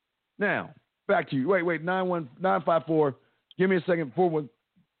 Now, back to you. Wait, 91954. Give me a second.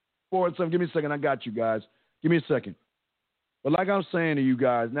 417. Give me a second. I got you guys. Give me a second. But like I'm saying to you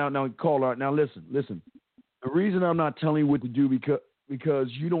guys, now caller, now listen. The reason I'm not telling you what to do because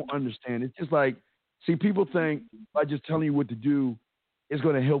you don't understand. It's just like, see, people think by just telling you what to do is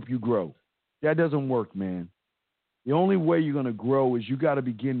going to help you grow. That doesn't work, man. The only way you're going to grow is you got to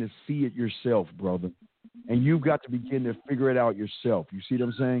begin to see it yourself, brother. And you've got to begin to figure it out yourself. You see what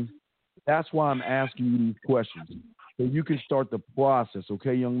I'm saying? That's why I'm asking you these questions. So you can start the process,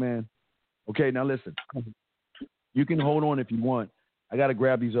 okay, young man? Okay, now listen. You can hold on if you want. I got to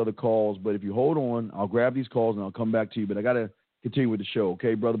grab these other calls, but if you hold on, I'll grab these calls and I'll come back to you. But I got to continue with the show,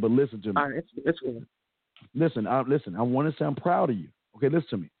 okay, brother? But listen to me. All right, it's good. Listen, I want to say I'm proud of you. Okay, listen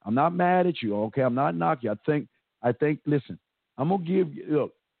to me. I'm not mad at you, okay? I'm not knocking you. I think, listen, I'm going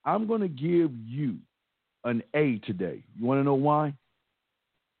to give you an A today. You want to know why?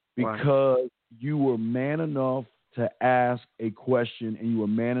 Because you were man enough to ask a question and you were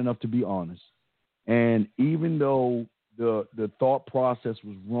man enough to be honest. And even though the thought process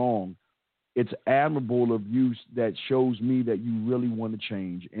was wrong. It's admirable of you that shows me that you really want to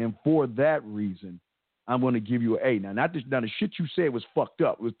change. And for that reason, I'm going to give you an A. Now the shit you said was fucked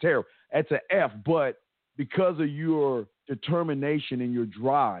up. It was terrible. That's an F. But because of your determination and your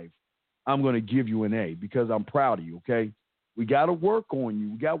drive, I'm going to give you an A because I'm proud of you, okay? We got to work on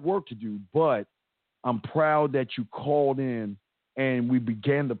you. We got work to do. But I'm proud that you called in and we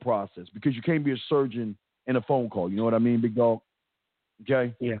began the process because you can't be a surgeon in a phone call. You know what I mean, big dog?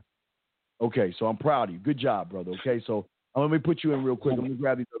 Okay? Yeah. Okay, so I'm proud of you. Good job, brother. Okay, so let me put you in real quick. I'm going to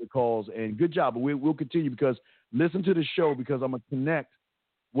grab these other calls. And good job. But we'll continue because listen to the show because I'm going to connect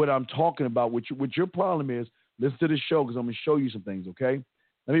what I'm talking about. What your problem is, listen to the show because I'm going to show you some things, okay?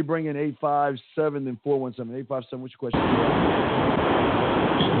 Let me bring in 857 and 417. 857, what's your question?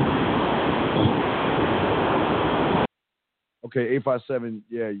 Okay, 857.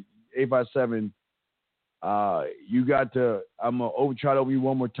 Yeah, 857. You got to. I'm gonna try to over you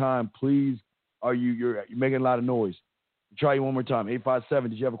one more time, please. You're making a lot of noise? Try you one more time.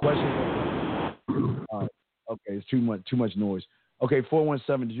 857. Did you have a question? All right. Okay, it's too much noise. Okay,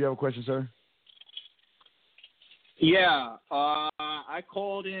 417. Did you have a question, sir? Yeah, I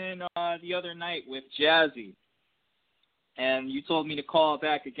called in the other night with Jazzy, and you told me to call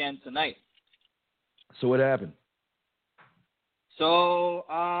back again tonight. So what happened? So,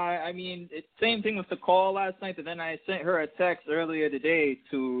 I mean, it's same thing with the call last night, but then I sent her a text earlier today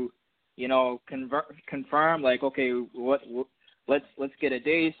to, you know, confirm, like, okay, let's get a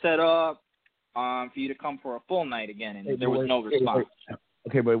day set up for you to come for a full night again, and there was no response.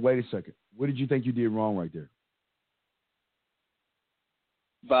 Okay, but wait a second. What did you think you did wrong right there?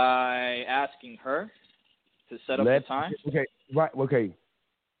 By asking her to set up the time. Okay, right. Okay.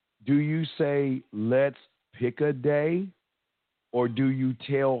 Do you say let's pick a day, or do you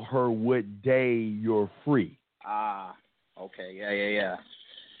tell her what day you're free? Okay. Yeah.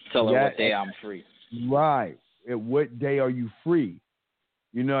 Tell her what day I'm free. Right. At what day are you free?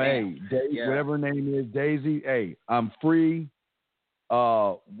 You know, hey, Daisy, whatever her name is, Daisy, hey, I'm free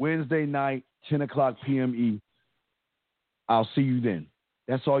Wednesday night, 10 o'clock p.m. I'll see you then.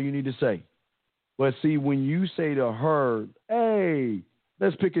 That's all you need to say. But see, when you say to her, hey,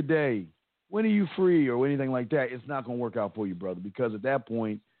 let's pick a day, when are you free or anything like that, it's not going to work out for you, brother, because at that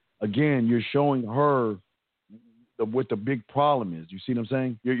point, again, you're showing her what the big problem is. You see what I'm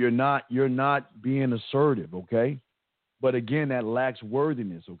saying? You're not being assertive, okay? But again, that lacks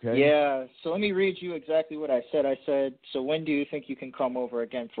worthiness, okay? Yeah, so let me read you exactly what I said. I said, so when do you think you can come over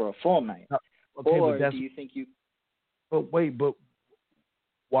again for a full night? Okay, or do you think you... But wait, but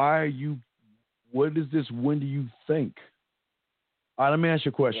why are you... What is this, when do you think? All right, let me ask you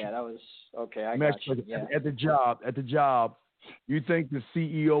a question. Yeah, that was... Okay, I got you. Yeah. At the job, you think the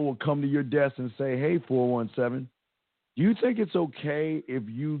CEO will come to your desk and say, hey, 417, do you think it's okay if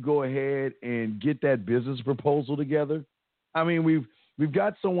you go ahead and get that business proposal together? I mean, we've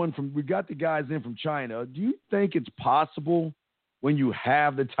got the guys in from China. Do you think it's possible when you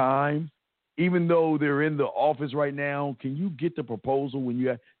have the time, even though they're in the office right now, can you get the proposal when you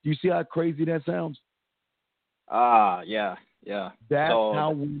have, do you see how crazy that sounds? Yeah. That's so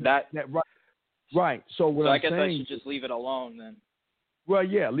how right. So what I'm I guess saying, I should just leave it alone then. Well,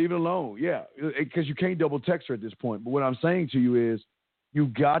 yeah, leave it alone. Yeah, because you can't double text her at this point. But what I'm saying to you is, you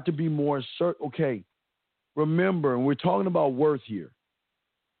got to be more assertive. Okay, remember, and we're talking about worth here.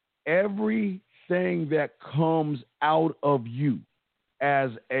 Everything that comes out of you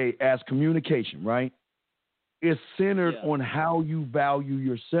as communication, right, is centered on how you value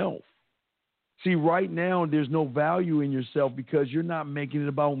yourself. See, right now, there's no value in yourself because you're not making it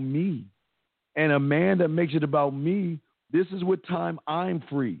about me. And a man that makes it about me, this is what time I'm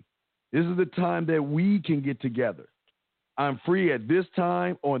free. This is the time that we can get together. I'm free at this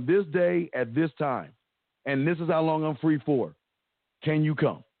time, on this day, at this time. And this is how long I'm free for. Can you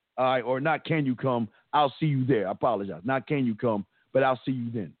come? All right, or not can you come, I'll see you there. I apologize. Not can you come, but I'll see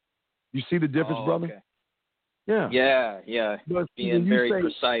you then. You see the difference, brother? Okay. Yeah. But being very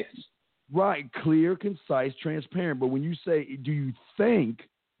precise. Right, clear, concise, transparent. But when you say, do you think,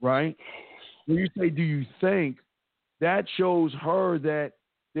 right? When you say, do you think, that shows her that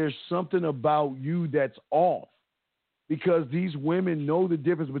there's something about you that's off. Because these women know the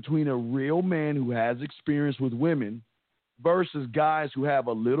difference between a real man who has experience with women versus guys who have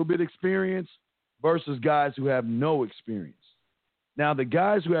a little bit experience versus guys who have no experience. Now, the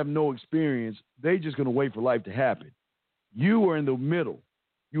guys who have no experience, they're just going to wait for life to happen. You are in the middle.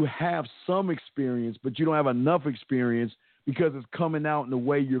 You have some experience, but you don't have enough experience because it's coming out in the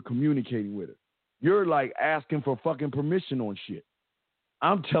way you're communicating with her. You're like asking for fucking permission on shit.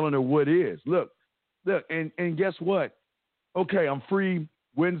 I'm telling her what is. Look, and guess what? okay, I'm free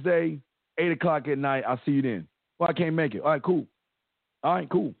Wednesday, 8 o'clock at night. I'll see you then. Well, I can't make it. All right,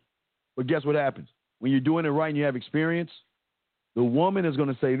 cool. But guess what happens? When you're doing it right and you have experience, the woman is going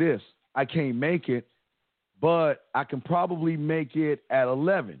to say this: I can't make it, but I can probably make it at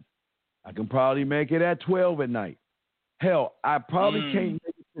 11. I can probably make it at 12 at night. Hell, I probably can't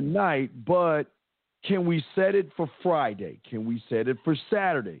make it tonight, but can we set it for Friday? Can we set it for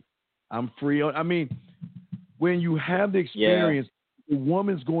Saturday? I'm free. I mean, when you have the experience, the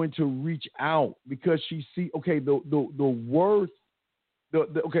woman's going to reach out because she see, okay, the worth,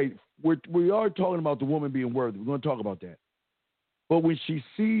 okay, we are talking about the woman being worthy. We're going to talk about that. But when she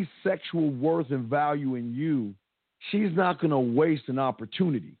sees sexual worth and value in you, she's not going to waste an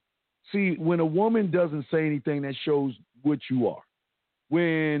opportunity. See, when a woman doesn't say anything, that shows what you are.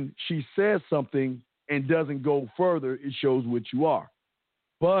 When she says something and doesn't go further, it shows what you are.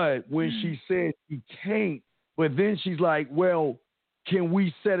 But when she says she can't, but then she's like, well, can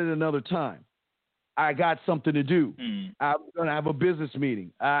we set it another time? I got something to do. I'm going to have a business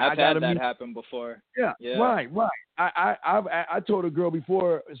meeting. I've had that happen before. Yeah, right. I told a girl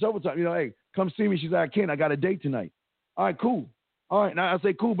before several times, you know, hey, come see me. She's like, I can't. I got a date tonight. All right, cool. All right. Now I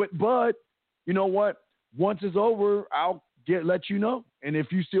say, cool, but you know what? Once it's over, I'll let you know. And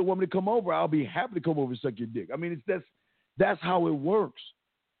if you still want me to come over, I'll be happy to come over and suck your dick. I mean, that's how it works.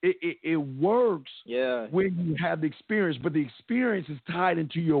 It works when you have the experience, but the experience is tied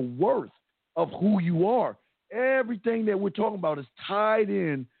into your worth of who you are. Everything that we're talking about is tied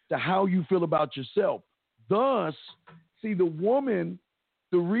in to how you feel about yourself. Thus, see, the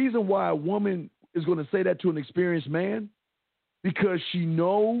reason why a woman is going to say that to an experienced man, because she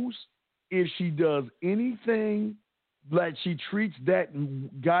knows if she does anything that she treats that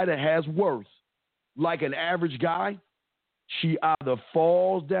guy that has worth like an average guy, she either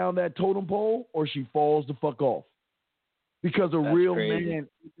falls down that totem pole or she falls the fuck off. Because a real man,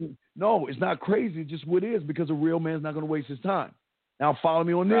 no, it's not crazy. It's just what it is, because a real man's not going to waste his time. Now, follow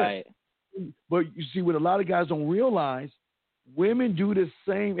me on this. Right. But you see, what a lot of guys don't realize, women do the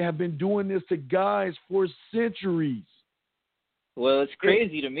same, have been doing this to guys for centuries. Well, it's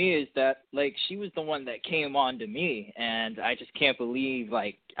crazy to me is that, like, she was the one that came on to me, and I just can't believe,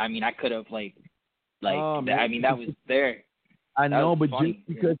 like, I mean, I could have, that was there. I know, but just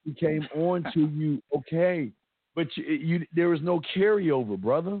because she came on to you, okay, but there was no carryover,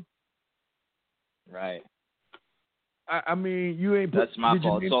 brother. Right. I mean, you ain't. That's my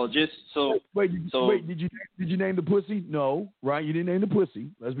fault. Wait, did you name the pussy? No, right? You didn't name the pussy.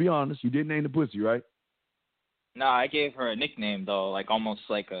 Let's be honest. You didn't name the pussy, right? No, I gave her a nickname though, like almost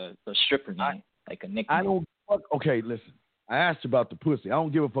like a stripper name, like a nickname. I don't fuck. Okay, listen. I asked you about the pussy. I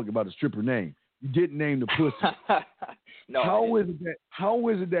don't give a fuck about the stripper name. You didn't name the pussy. No. How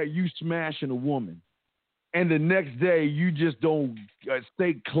is it that you smashing a woman, and the next day you just don't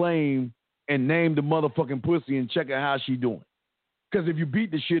stake claim and name the motherfucking pussy and check out how she doing? Because if you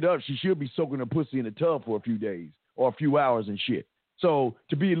beat the shit up, she should be soaking her pussy in the tub for a few days or a few hours and shit. So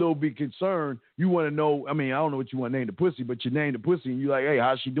to be a little bit concerned, you want to know, I mean, I don't know what you want to name the pussy, but you name the pussy and you're like, hey,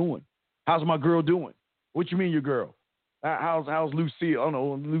 how's she doing? How's my girl doing? What you mean your girl? How's Lucille? I don't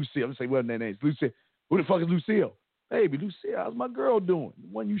know, Lucille. Let's say what her name is. Lucille. Who the fuck is Lucille? Baby, Lucille, how's my girl doing? The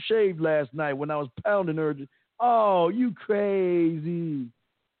one you shaved last night when I was pounding her. Oh, you crazy.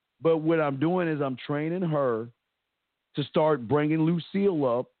 But what I'm doing is I'm training her to start bringing Lucille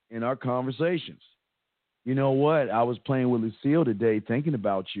up in our conversations. You know what? I was playing with Lucille today thinking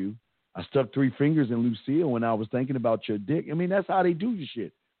about you. I stuck 3 fingers in Lucille when I was thinking about your dick. I mean, that's how they do your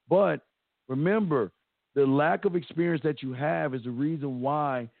shit. But remember, the lack of experience that you have is the reason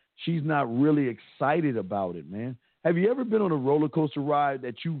why she's not really excited about it, man. Have you ever been on a roller coaster ride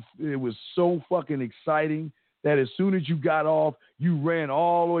that it was so fucking exciting that as soon as you got off, you ran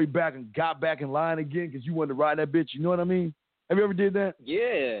all the way back and got back in line again because you wanted to ride that bitch? You know what I mean? Have you ever did that?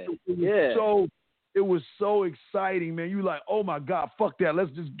 Yeah. It was so exciting, man. You like, oh my God, fuck that.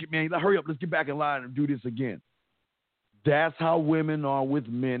 Hurry up. Let's get back in line and do this again. That's how women are with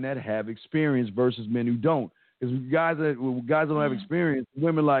men that have experience versus men who don't. Because guys that don't have experience,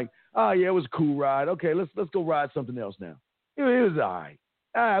 women like, oh yeah, it was a cool ride. Okay, let's go ride something else now. It was all right.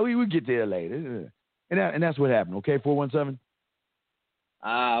 All right, we'll get there later. And that's what happened. Okay, 417.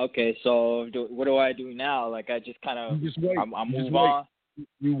 Okay. So what do I do now? Like I just kind of I move on.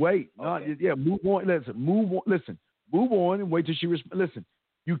 You wait. Okay. Move on. Move on. Listen. Move on and wait till she responds. Listen,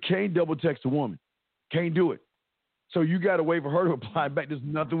 you can't double text a woman. Can't do it. So you got to wait for her to reply back. There's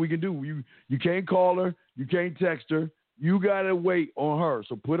nothing we can do. You can't call her. You can't text her. You got to wait on her.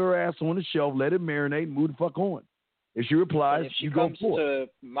 So put her ass on the shelf, let it marinate, and move the fuck on. If she replies, if she you go for it. If she comes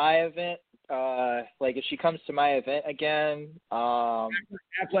to my event, like if she comes to my event again,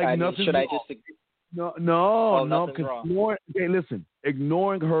 Act like nothing. Should wrong. I just? No. Nothing's wrong. Okay, listen.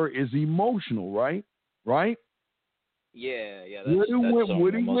 Ignoring her is emotional, right? Right? Yeah. What do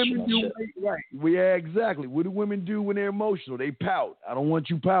women do? Shit. Right. Yeah, exactly. What do women do when they're emotional? They pout. I don't want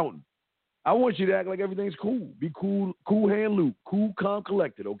you pouting. I want you to act like everything's cool. Be cool, hand loop, cool, calm,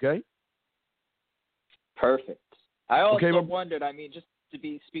 collected. Okay. Perfect. I also wondered. I mean, just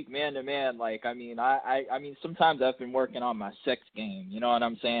to speak man to man, like I mean, I mean, sometimes I've been working on my sex game. You know what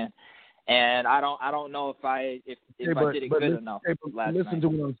I'm saying? And I don't know if I did it good enough last night. Listen to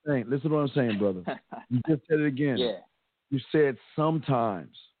what I'm saying. Listen to what I'm saying, brother. You just said it again. Yeah. You said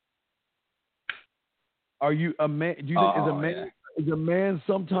sometimes. Are you a man? Do you think is a man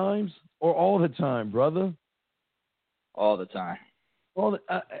sometimes or all the time, brother? All the time.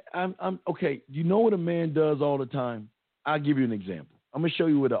 I'm okay. You know what a man does all the time? I'll give you an example. I'm gonna show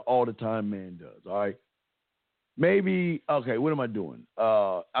you what an all the time man does. All right. Maybe okay. What am I doing?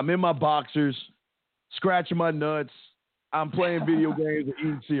 I'm in my boxers, scratching my nuts. I'm playing video games or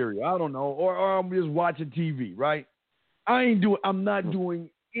eating cereal. I don't know, or I'm just watching TV. Right. I'm not doing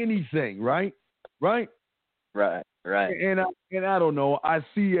anything. Right. Right. Right. And I don't know. I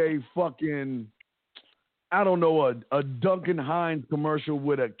see a fucking, I don't know, a Duncan Hines commercial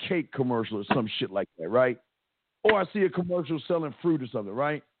with a cake commercial or some shit like that, right? Or I see a commercial selling fruit or something,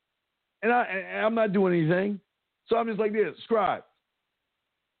 right? And I'm not doing anything. So I'm just like this, scribe.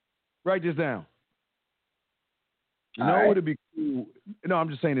 Write this down. You know what would be cool? No, I'm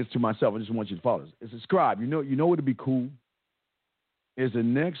just saying this to myself. I just want you to follow this. It's a scribe. You know what would be cool? Is the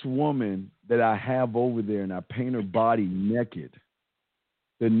next woman that I have over there and I paint her body naked.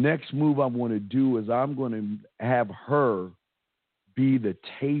 The next move I want to do is I'm going to have her be the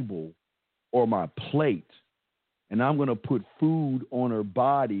table or my plate. And I'm going to put food on her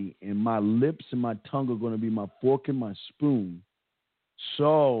body, and my lips and my tongue are going to be my fork and my spoon.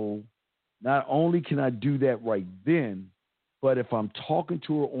 So not only can I do that right then, but if I'm talking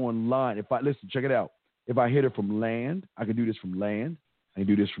to her online, listen, check it out. If I hit her from land, I can do this from land. I can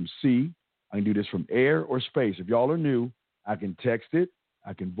do this from sea. I can do this from air or space. If y'all are new, I can text it.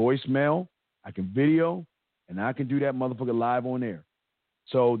 I can voicemail. I can video. And I can do that motherfucker live on air.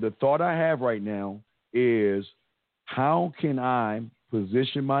 So the thought I have right now is, how can I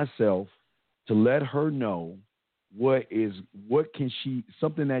position myself to let her know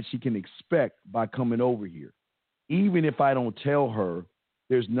something that she can expect by coming over here? Even if I don't tell her,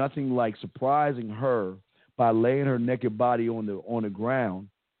 there's nothing like surprising her by laying her naked body on the ground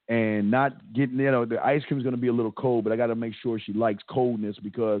and not getting, the ice cream is going to be a little cold, but I got to make sure she likes coldness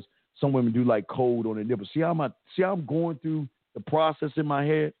because some women do like cold on their nipples. See how I'm going through the process in my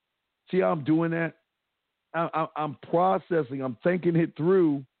head? See how I'm doing that? I'm processing. I'm thinking it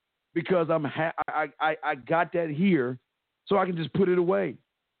through because I got that here, so I can just put it away,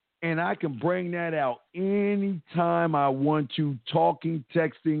 and I can bring that out anytime I want to. Talking,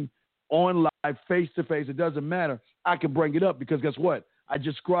 texting, on live, face to face. It doesn't matter. I can bring it up because guess what? I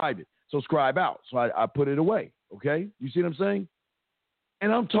just scribed it. So scribe out. So I put it away. Okay, you see what I'm saying?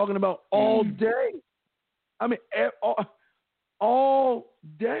 And I'm talking about all day. I mean, all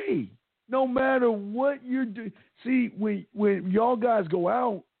day. No matter what you're doing. See, when y'all guys go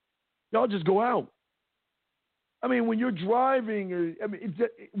out, y'all just go out. I mean, when you're driving,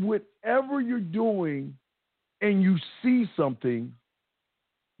 whatever you're doing and you see something,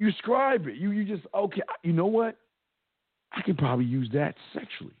 you scribe it. You just, okay, you know what? I can probably use that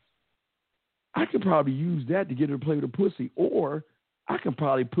sexually. I can probably use that to get her to play with her pussy, or I can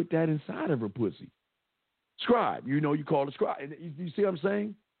probably put that inside of her pussy. Scribe. You call it scribe. You see what I'm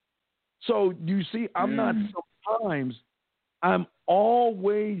saying? So you see, I'm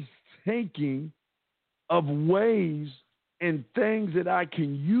always thinking of ways and things that I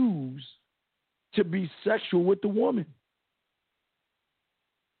can use to be sexual with the woman.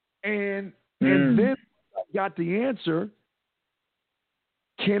 And then I got the answer.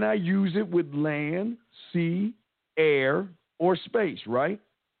 Can I use it with land, sea, air, or space, right?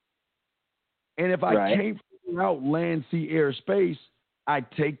 And if I can't figure out land, sea, air, space, I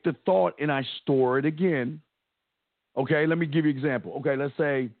take the thought and I store it again. Okay, let me give you an example. Okay, let's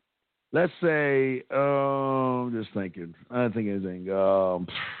say, I'm just thinking. I don't think anything. I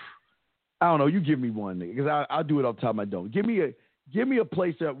don't know. You give me one, because I'll do it off the top of my dome. Give me a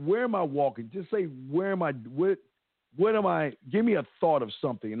place that, where am I walking? Just say, where am I? What am I? Give me a thought of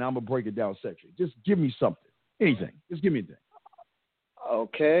something, and I'm gonna break it down sexually. Just give me something, anything. Just give me a thing.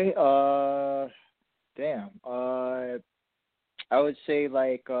 Okay. Damn. I would say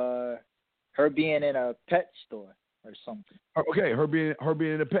like her being in a pet store. or something. Okay, her being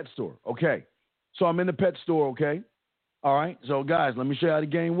in the pet store. Okay, so I'm in the pet store. Okay, all right. So guys, let me show you how the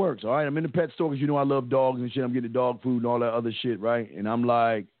game works. All right, I'm in the pet store because you know I love dogs and shit. I'm getting dog food and all that other shit, right? And I'm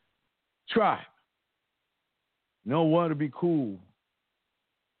like, try. You know what? It'd be cool.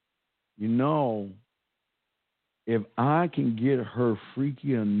 You know, if I can get her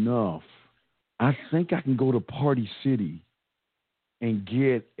freaky enough, I think I can go to Party City and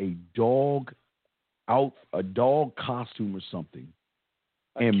get a dog costume or something,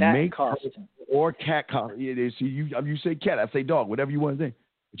 and make costume. Her, or cat costume. See, you say cat, I say dog, whatever you want to say.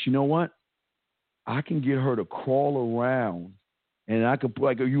 But you know what? I can get her to crawl around, and I could,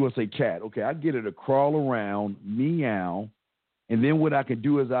 like, you want to say cat. Okay, I get her to crawl around, meow, and then what I can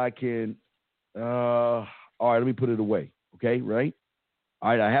do is I can, all right, let me put it away. Okay, right? All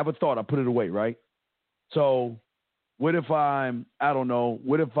right, I have a thought. I put it away, right? So what if I'm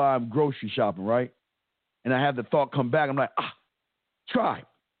grocery shopping, right? And I have the thought come back. I'm like, try.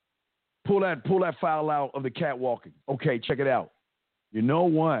 Pull that file out of the cat walking. Okay, check it out. You know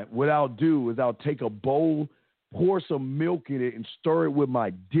what? What I'll do is I'll take a bowl, pour some milk in it, and stir it with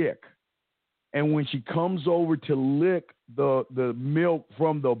my dick. And when she comes over to lick the milk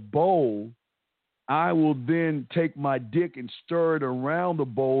from the bowl, I will then take my dick and stir it around the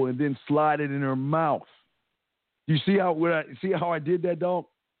bowl and then slide it in her mouth. You see how I did that, dog?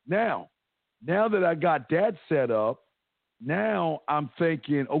 Now that I got that set up, now I'm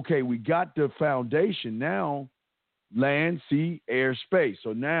thinking, okay, we got the foundation. Now, land, sea, air, space.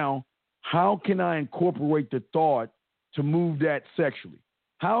 So now, how can I incorporate the thought to move that sexually?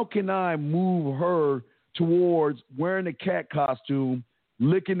 How can I move her towards wearing a cat costume,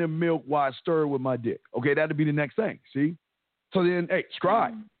 licking the milk while I stir it with my dick? Okay, that'd be the next thing, see? So then, hey,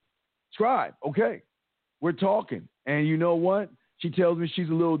 scribe. Okay, we're talking. And you know what? She tells me she's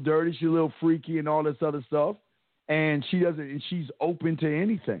a little dirty, she's a little freaky and all this other stuff. And she's open to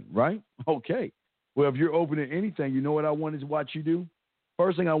anything, right? Okay. Well, if you're open to anything, you know what I want to watch you do?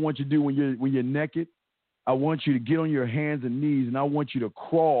 First thing I want you to do when you're naked, I want you to get on your hands and knees, and I want you to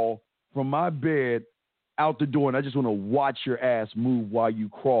crawl from my bed out the door, and I just want to watch your ass move while you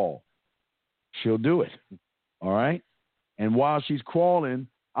crawl. She'll do it, all right? And while she's crawling,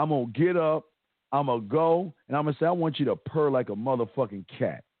 I'm going to get up, I'm going to go, and I'm going to say, I want you to purr like a motherfucking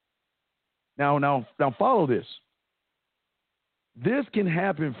cat. Now follow this. This can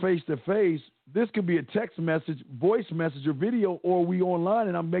happen face-to-face. This could be a text message, voice message, or video, or we online,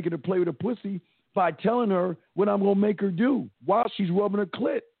 and I'm making her play with a pussy by telling her what I'm going to make her do while she's rubbing her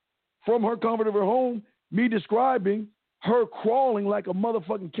clit. From her comfort of her home, me describing her crawling like a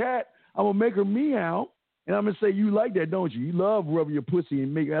motherfucking cat, I'm going to make her meow, and I'm going to say, you like that, don't you? You love rubbing your pussy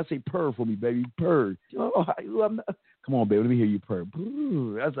and I say, purr for me, baby, purr. Oh, come on, baby, let me hear you purr.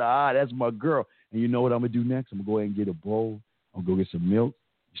 That's my girl. And you know what I'm going to do next? I'm going to go ahead and get a bowl. I'm going to go get some milk.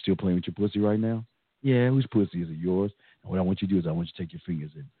 You still playing with your pussy right now? Yeah, whose pussy is it? Yours? And what I want you to do is I want you to take your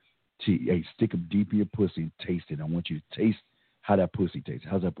fingers and stick them deep in your pussy and taste it. I want you to taste how that pussy tastes.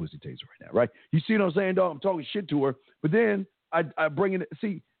 How's that pussy taste right now, right? You see what I'm saying, dog? I'm talking shit to her. But then I bring it.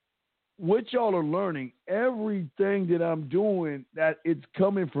 See, what y'all are learning, everything that I'm doing, that it's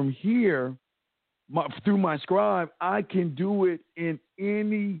coming from here through my scribe, I can do it in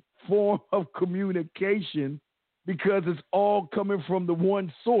any form of communication because it's all coming from the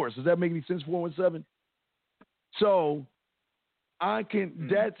one source. Does that make any sense, 417? So I can,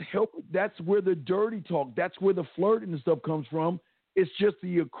 that's where the dirty talk, that's where the flirting and stuff comes from. It's just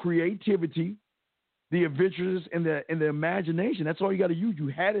the creativity, the adventures, and the imagination. That's all you got to use. You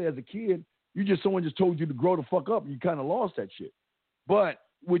had it as a kid. Someone just told you to grow the fuck up, and you kind of lost that shit. But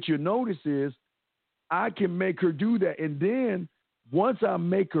what you notice is I can make her do that. And then once I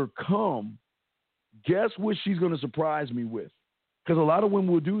make her come, guess what she's going to surprise me with? Because a lot of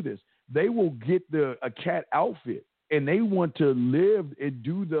women will do this. They will get a cat outfit, and they want to live and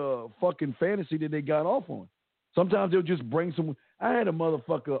do the fucking fantasy that they got off on. Sometimes they'll just bring some. I had a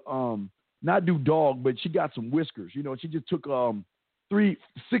motherfucker, not do dog, but she got some whiskers. You know, she just took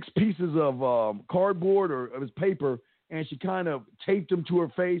 6 pieces of cardboard or of his paper, and she kind of taped them to her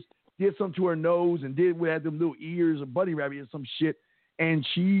face, did some to her nose, and had them little ears, a bunny rabbit or some shit. And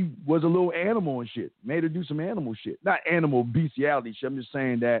she was a little animal and shit. Made her do some animal shit. Not animal bestiality shit. I'm just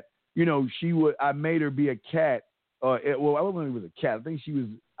saying that, you know, I made her be a cat. Well, I don't know if it was a cat. I think she was,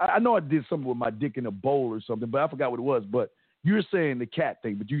 I know I did something with my dick in a bowl or something, but I forgot what it was. But you're saying the cat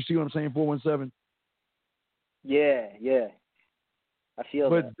thing, but you see what I'm saying, 417? Yeah. I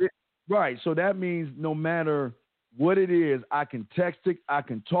feel that. Right. So that means no matter what it is, I can text it, I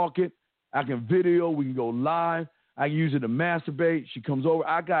can talk it, I can video, we can go live. I can use it to masturbate. She comes over.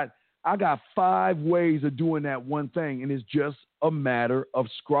 I got I got 5 ways of doing that one thing, and it's just a matter of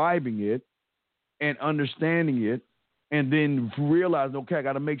scribing it and understanding it, and then realizing, okay, I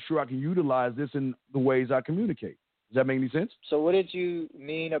got to make sure I can utilize this in the ways I communicate. Does that make any sense? So what did you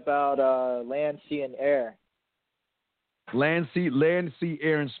mean about land, sea, and air? Land, sea,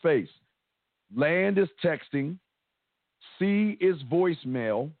 air, and space. Land is texting. Sea is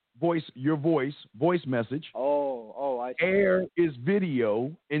voicemail, voice message. I see. Air is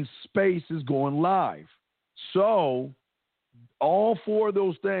video, and space is going live. So all 4 of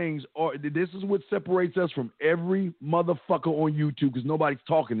those things are. This is what separates us from every motherfucker on YouTube, because nobody's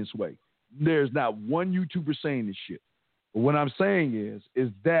talking this way. There's not one YouTuber saying this shit. But what I'm saying is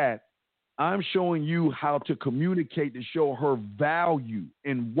that I'm showing you how to communicate to show her value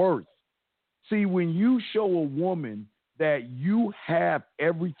and worth. See, when you show a woman that you have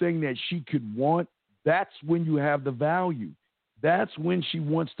everything that she could want, that's when you have the value. That's when she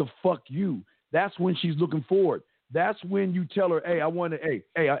wants to fuck you. That's when she's looking forward. That's when you tell her, hey, I want to, hey,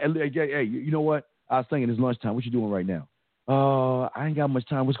 you know what? I was thinking it's lunchtime. What you doing right now? I ain't got much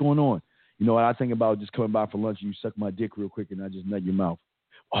time. What's going on? You know what? I think about just coming by for lunch and you suck my dick real quick and I just nut your mouth.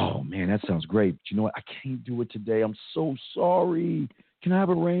 Oh, man, that sounds great. But you know what? I can't do it today. I'm so sorry. Can I have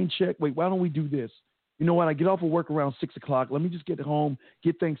a rain check? Wait, why don't we do this? You know what? I get off of work around 6 o'clock. Let me just get home,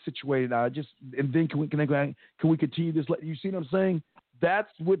 get things situated. And then can we continue this? You see what I'm saying? That's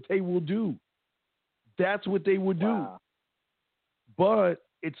what they will do. That's what they will do. Wow. But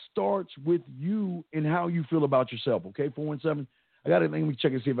it starts with you and how you feel about yourself. Okay, 417. Let me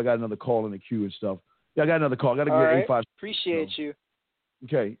check and see if I got another call in the queue and stuff. Yeah, I got another call. I got to get 85. Appreciate you.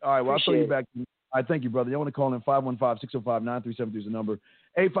 Okay. All right. Well, I'll throw you back. All right. Thank you, brother. You want to call in 515-605-9373 is the number.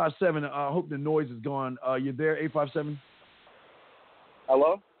 857. I hope the noise is gone. You there, 857?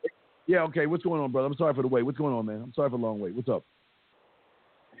 Hello? Yeah. Okay. What's going on, brother? I'm sorry for the wait. What's going on, man? I'm sorry for the long wait. What's up?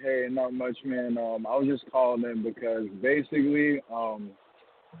 Hey, not much, man. I was just calling in because basically,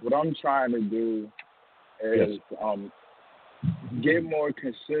 what I'm trying to do is get more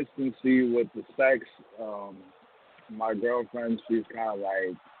consistency with the sex. My girlfriend, she's kind of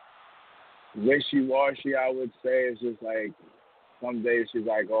like wishy-washy, I would say. It's just like some days she's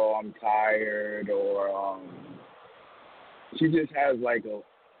like, oh, I'm tired, or she just has like a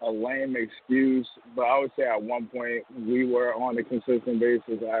lame excuse. But I would say at one point we were on a consistent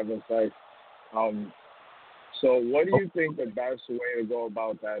basis having sex. So what do you think the best way to go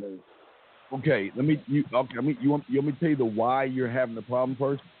about that is? Okay, you want me to tell you the why you're having the problem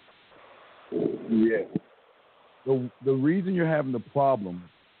first? Yeah. The reason you're having the problem,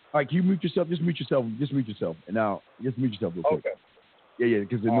 all right, can you mute yourself? Just mute yourself. And now, just mute yourself real quick. Okay. Yeah,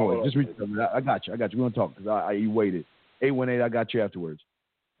 because the noise. Just mute yourself. I got you. We're going to talk because you waited. 818, I got you afterwards.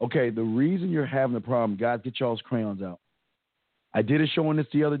 Okay, the reason you're having the problem, guys, get y'all's crayons out. I did a show on this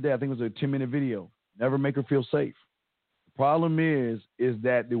the other day. I think it was a 10-minute video. Never make her feel safe. The problem is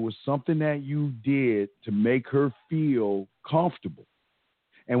that there was something that you did to make her feel comfortable.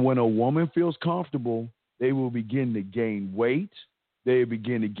 And when a woman feels comfortable, they will begin to gain weight. They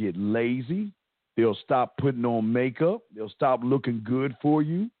begin to get lazy. They'll stop putting on makeup. They'll stop looking good for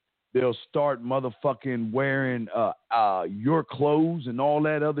you. They'll start motherfucking wearing your clothes and all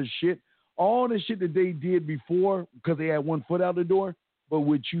that other shit. All the shit that they did before because they had one foot out the door. But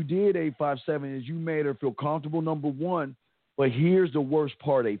what you did, 857, is you made her feel comfortable, number one. But here's the worst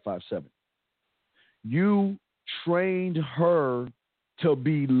part, 857. You trained her to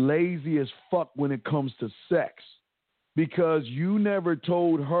be lazy as fuck when it comes to sex because you never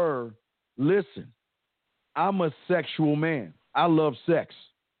told her, listen, I'm a sexual man. I love sex.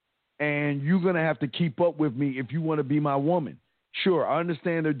 And you're going to have to keep up with me if you want to be my woman. Sure, I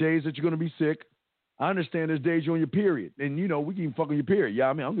understand there are days that you're going to be sick. I understand there's days you're on your period. And, we can even fuck on your period. Yeah,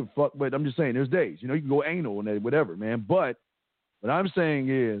 I mean, I'm going to fuck, but I'm just saying there's days. You can go anal and whatever, man. But what I'm saying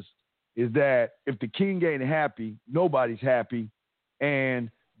is that if the king ain't happy, nobody's happy. And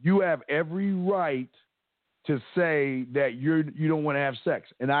you have every right to say that you don't want to have sex.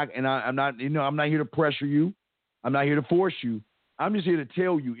 And I'm not, I'm not here to pressure you. I'm not here to force you. I'm just here to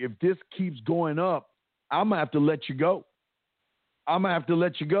tell you, if this keeps going up, I'm going to have to let you go.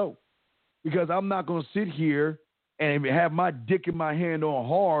 Because I'm not going to sit here and have my dick in my hand on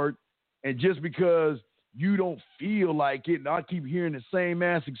hard, and just because you don't feel like it, and I keep hearing the same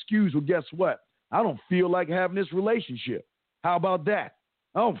ass excuse, well, guess what? I don't feel like having this relationship. How about that?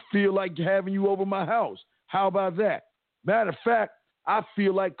 I don't feel like having you over my house. How about that? Matter of fact, I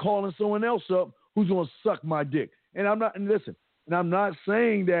feel like calling someone else up who's going to suck my dick. And I'm not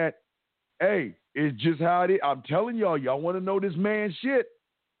saying that, hey, it's just how it is. I'm telling y'all want to know this man's shit.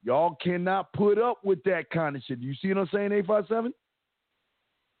 Y'all cannot put up with that kind of shit. You see what I'm saying, 857?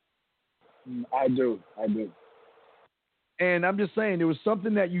 I do. And I'm just saying, there was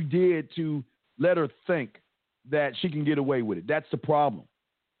something that you did to let her think that she can get away with it. That's the problem.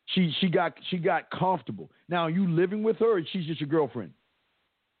 She got comfortable. Now, are you living with her, or she's just your girlfriend?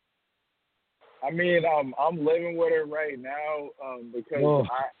 I mean, I'm living with her right now because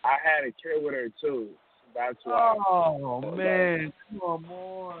I had a kid with her too. That's why. Oh man, come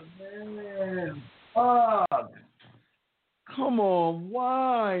on, man. Fuck. Come on,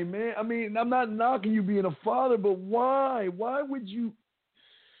 why, man? I mean, I'm not knocking you being a father, but why? Why would you?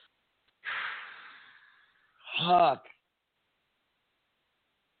 Fuck.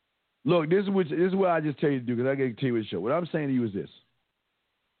 Look, this is what I just tell you to do, because I got to tell you what to show. What I'm saying to you is this.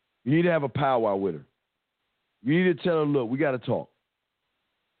 You need to have a powwow with her. You need to tell her, look, we got to talk.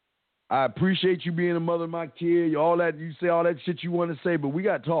 I appreciate you being a mother of my kid, all that, you say all that shit you want to say, but we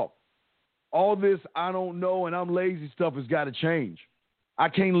got to talk. All this I don't know and I'm lazy stuff has got to change. I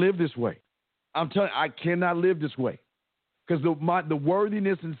can't live this way. I'm telling you, I cannot live this way. Because the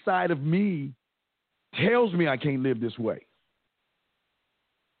worthiness inside of me tells me I can't live this way.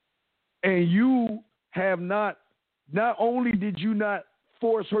 And you have not only did you not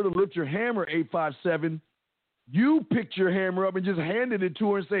force her to lift your hammer, 857, you picked your hammer up and just handed it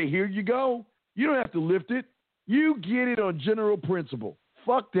to her and say, here you go. You don't have to lift it. You get it on general principle.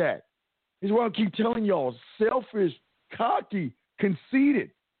 Fuck that. This is what I keep telling y'all. Selfish, cocky,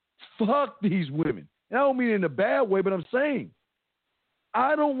 conceited. Fuck these women. And I don't mean it in a bad way, but I'm saying,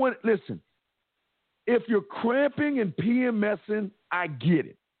 I don't want, listen, if you're cramping and PMSing, I get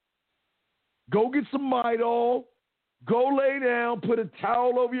it. Go get some Midol. Go lay down, put a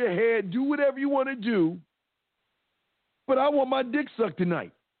towel over your head, do whatever you want to do. But I want my dick sucked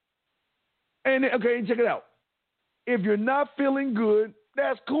tonight. And okay, check it out. If you're not feeling good,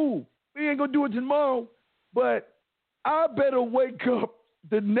 that's cool. We ain't gonna do it tomorrow. But I better wake up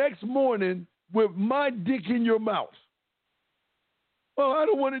the next morning with my dick in your mouth. Well, I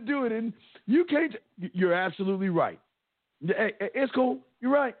don't want to do it. And you can't. You're absolutely right. It's cool.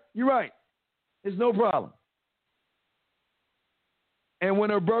 You're right. It's no problem. And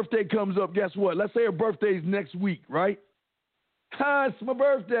when her birthday comes up, guess what? Let's say her birthday's next week, right? It's my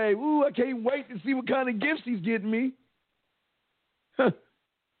birthday. Ooh, I can't wait to see what kind of gifts he's getting me.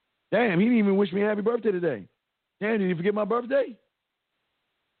 Damn, he didn't even wish me happy birthday today. Damn, did you forget my birthday?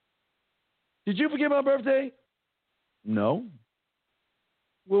 Did you forget my birthday? No.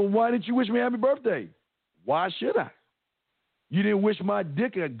 Well, why didn't you wish me happy birthday? Why should I? You didn't wish my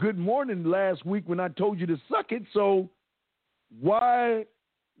dick a good morning last week when I told you to suck it, so why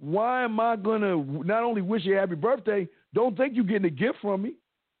am I going to not only wish you happy birthday, don't think you're getting a gift from me.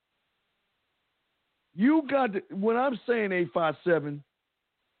 You got to, when I'm saying 857,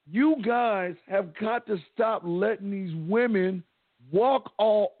 you guys have got to stop letting these women walk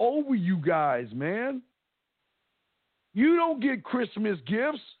all over you guys, man. You don't get Christmas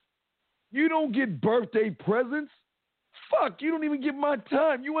gifts. You don't get birthday presents. Fuck, you don't even get my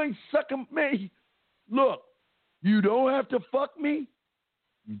time. You ain't sucking me. Look, you don't have to fuck me.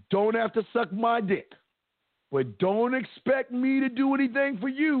 You don't have to suck my dick. But don't expect me to do anything for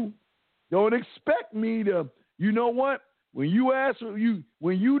you. Don't expect me to, you know what? When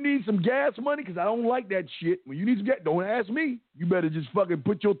you need some gas money, because I don't like that shit. When you need some gas, don't ask me. You better just fucking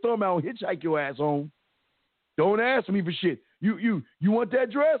put your thumb out and hitchhike your ass home. Don't ask me for shit. You want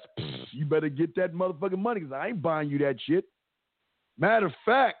that dress? Pfft, you better get that motherfucking money, because I ain't buying you that shit. Matter of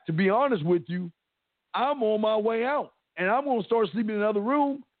fact, to be honest with you, I'm on my way out. And I'm going to start sleeping in another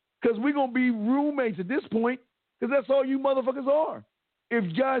room, because we're going to be roommates at this point, because that's all you motherfuckers are.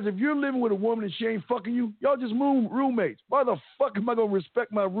 If you're living with a woman and she ain't fucking you, y'all just move roommates. Why the fuck am I going to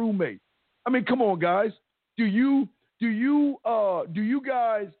respect my roommate? I mean, come on, guys. Do you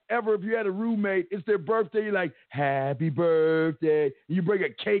guys ever, if you had a roommate, it's their birthday, you're like, happy birthday, and you bring a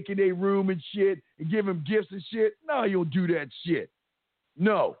cake in their room and shit and give them gifts and shit? No, you don't do that shit.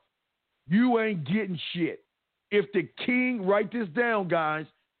 No, you ain't getting shit. If the king, write this down, guys,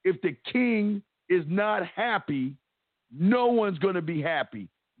 if the king is not happy, no one's going to be happy.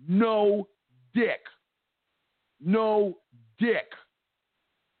 No dick. No dick.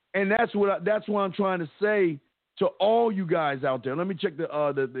 And that's what I'm trying to say to all you guys out there. Let me check the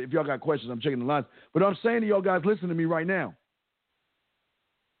if y'all got questions, I'm checking the lines. But I'm saying to y'all guys, listen to me right now.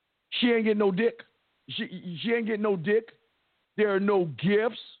 She ain't getting no dick. She ain't getting no dick. There are no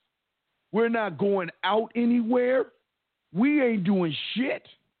gifts. We're not going out anywhere. We ain't doing shit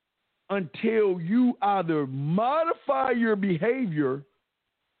until you either modify your behavior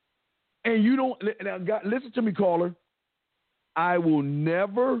and you don't. Now, God, listen to me, caller. I will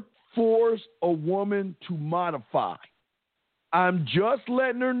never force a woman to modify. I'm just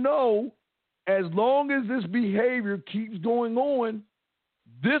letting her know as long as this behavior keeps going on,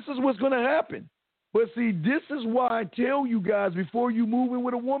 this is what's going to happen. But see, this is why I tell you guys, before you move in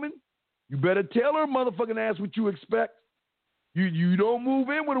with a woman, you better tell her motherfucking ass what you expect. You don't move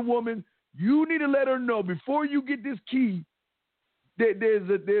in with a woman. You need to let her know before you get this key that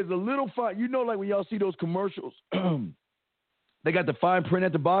there's a little fine. You know, like when y'all see those commercials, they got the fine print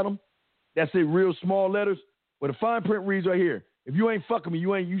at the bottom. That's it, real small letters. But the fine print reads right here: if you ain't fucking me,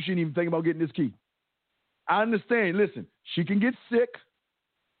 you shouldn't even think about getting this key. I understand. Listen, she can get sick.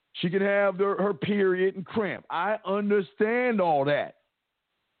 She can have her period and cramp. I understand all that.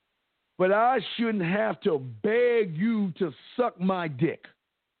 But I shouldn't have to beg you to suck my dick.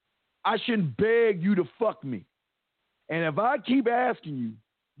 I shouldn't beg you to fuck me. And if I keep asking you,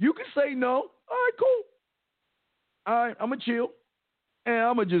 you can say no. All right, cool. All right, I'm going to chill. And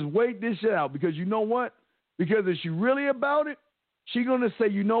I'm going to just wait this shit out. Because you know what? Because if she really about it, she going to say,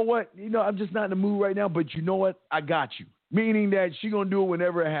 you know what? I'm just not in the mood right now. But you know what? I got you. Meaning that she going to do it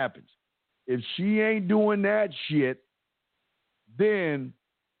whenever it happens. If she ain't doing that shit, then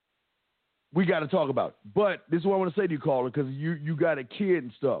we got to talk about it. But this is what I want to say to you, caller, because you got a kid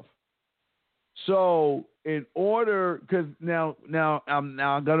and stuff. So in order, because now I'm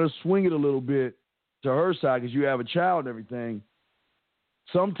going to swing it a little bit to her side because you have a child and everything.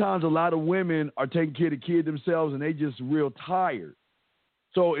 Sometimes a lot of women are taking care of the kid themselves and they just real tired.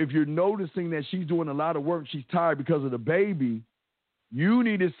 So if you're noticing that she's doing a lot of work, she's tired because of the baby, you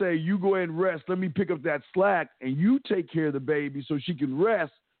need to say, you go ahead and rest. Let me pick up that slack and you take care of the baby so she can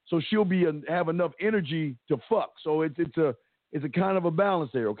rest. So she'll have enough energy to fuck. So it's a kind of a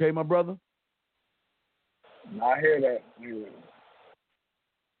balance there, okay, my brother? I hear that.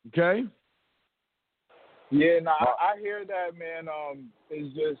 Okay? Yeah, no, I hear that, man.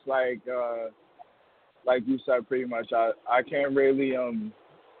 It's just like you said, pretty much. I can't really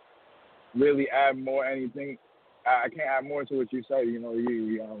add more anything. I can't add more to what you said.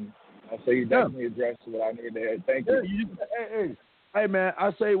 I say you definitely addressed what I needed to hear. Thank you. Hey, man,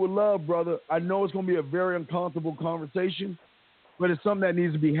 I say it with love, brother. I know it's going to be a very uncomfortable conversation, but it's something that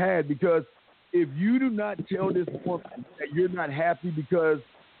needs to be had because if you do not tell this woman that you're not happy because,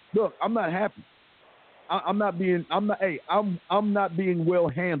 look, I'm not happy. I'm not being well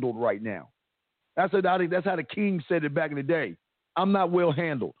handled right now. That's how the king said it back in the day. I'm not well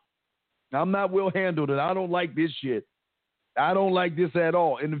handled. I'm not well handled, and I don't like this shit. I don't like this at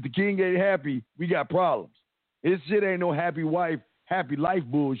all. And if the king ain't happy, we got problems. This shit ain't no happy wife, happy life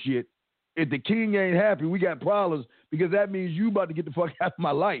bullshit. If the king ain't happy, we got problems because that means you about to get the fuck out of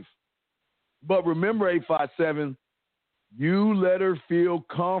my life. But remember, 857, you let her feel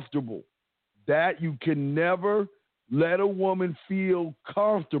comfortable. That you can never let a woman feel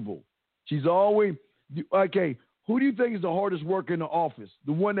comfortable. She's always, okay, who do you think is the hardest worker in the office?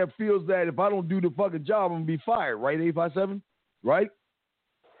 The one that feels that if I don't do the fucking job, I'm going to be fired, right, 857? Right?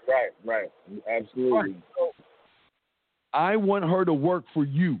 Right. Absolutely. Right. So, I want her to work for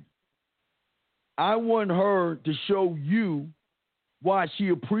you. I want her to show you why she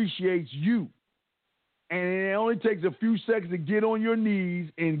appreciates you. And it only takes a few seconds to get on your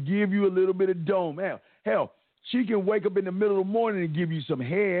knees and give you a little bit of dome. Hell, she can wake up in the middle of the morning and give you some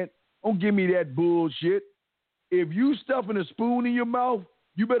head. Don't give me that bullshit. If you stuffing a spoon in your mouth,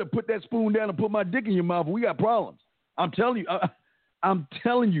 you better put that spoon down and put my dick in your mouth. We got problems. I'm telling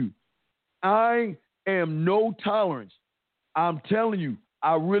you, I am no tolerance. I'm telling you,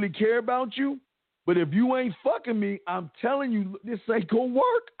 I really care about you. But if you ain't fucking me, I'm telling you, this ain't gonna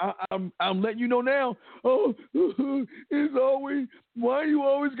work. I'm letting you know now. Oh, it's always, why you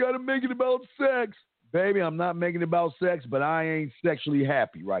always gotta make it about sex? Baby, I'm not making it about sex, but I ain't sexually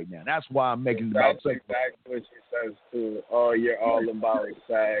happy right now. That's why I'm making it about sex. That's exactly what she says too. Oh, you're all about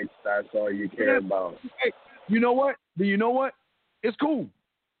sex. That's all you care about. Hey, you know what? It's cool.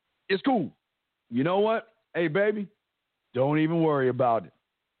 You know what? Hey, baby, don't even worry about it.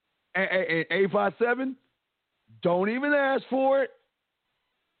 857, don't even ask for it.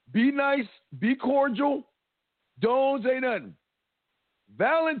 Be nice. Be cordial. Don't say nothing.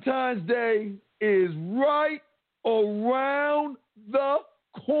 Valentine's Day is right around the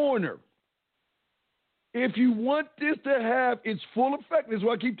corner. If you want this to have its full effect, this is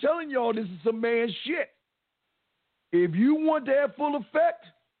why I keep telling y'all this is some man shit. If you want to have full effect,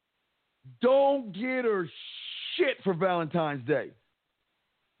 don't get her shit for Valentine's Day.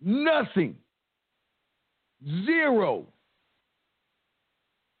 Nothing. Zero.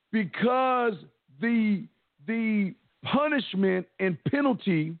 Because the punishment and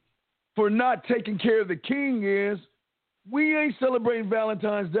penalty for not taking care of the king is we ain't celebrating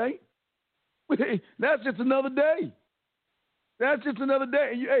Valentine's Day. That's just another day. And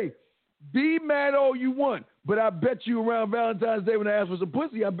hey, Be mad all you want, but I bet you around Valentine's Day when I ask for some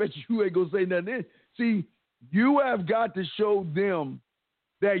pussy, I bet you ain't gonna say nothing. See, you have got to show them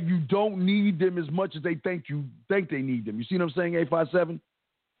that you don't need them as much as they think they need them. You see what I'm saying, 857?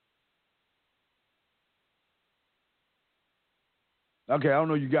 Okay, I don't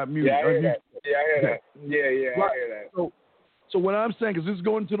know. You got muted. Yeah, I hear that. Yeah, I hear that. Yeah, Right. I hear that. So what I'm saying, because this is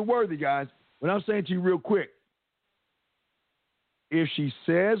going to the worthy, guys, what I'm saying to you real quick, if she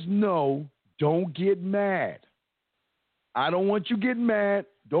says no, don't get mad. I don't want you getting mad.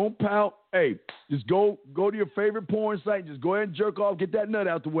 Don't pout. Hey, just go to your favorite porn site. Just go ahead and jerk off. Get that nut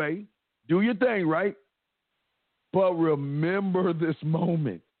out the way. Do your thing, right? But remember this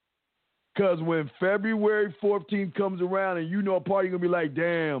moment. Because when February 14th comes around and you know a party going to be like,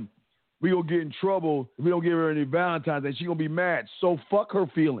 damn, we going to get in trouble if we don't give her any Valentine's Day, she going to be mad. So fuck her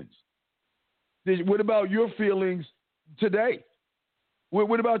feelings. What about your feelings today?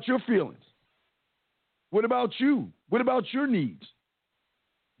 What about your feelings? What about you? What about your needs?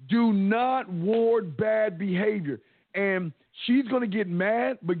 Do not ward bad behavior. And she's going to get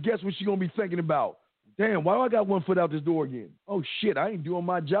mad, but guess what she's going to be thinking about? Damn, why do I got one foot out this door again? Oh, shit, I ain't doing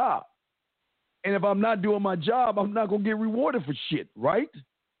my job. And if I'm not doing my job, I'm not going to get rewarded for shit, right?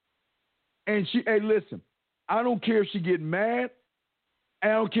 And hey, listen, I don't care if she get mad. I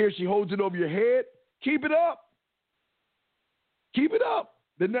don't care if she holds it over your head. Keep it up. Keep it up.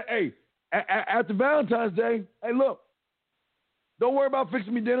 Hey, after Valentine's Day, hey, look, don't worry about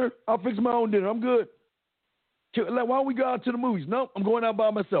fixing me dinner. I'll fix my own dinner. I'm good. Why don't we go out to the movies? No, I'm going out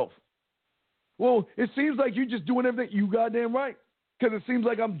by myself. Well, it seems like you're just doing everything. You goddamn right. Because it seems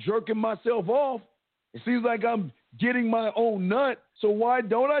like I'm jerking myself off. It seems like I'm getting my own nut. So why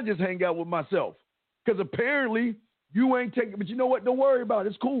don't I just hang out with myself? Because apparently you ain't taking. But you know what? Don't worry about it.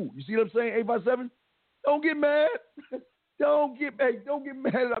 It's cool. You see what I'm saying? 857. Don't get mad. Don't get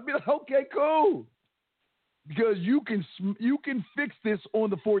mad. I'll be like, okay, cool. Because you can fix this on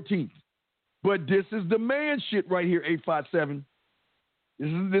the 14th. But this is the man shit right here, 857.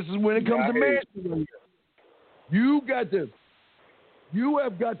 This is when it comes to man shit right here. You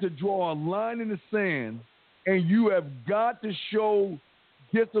have got to draw a line in the sand, and you have got to show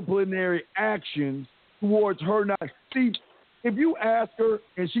disciplinary actions towards her not. See, if you ask her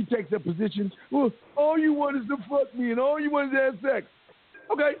and she takes that position, well, all you want is to fuck me and all you want is to have sex.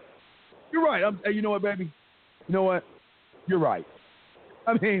 Okay, you're right. Hey, you know what, baby? You know what? You're right.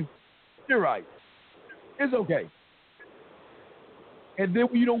 I mean, you're right. It's okay. And then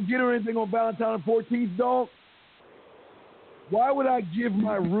when you don't get her anything on Valentine's 14th, dog, why would I give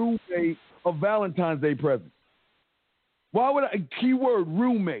my roommate a Valentine's Day present? Why would I, keyword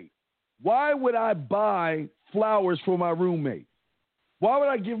roommate, why would I buy flowers for my roommate? Why would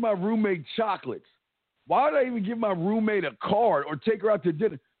I give my roommate chocolates? Why would I even give my roommate a card or take her out to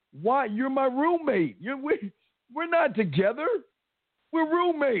dinner? Why? You're my roommate. We're not together. We're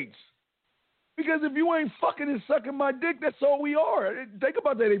roommates. Because if you ain't fucking and sucking my dick, that's all we are. Think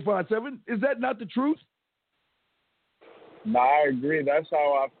about that, 857. Is that not the truth? No, I agree. That's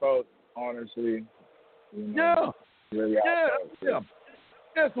how I felt, honestly. Yeah. Really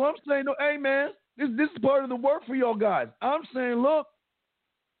Yeah. So I'm saying, hey, man, this is part of the work for y'all guys. I'm saying, look,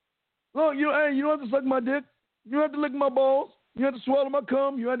 you don't have to suck my dick. You don't have to lick my balls. You don't have to swallow my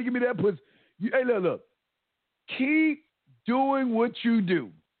cum. You don't have to give me that pussy. Hey, look. Keep doing what you do.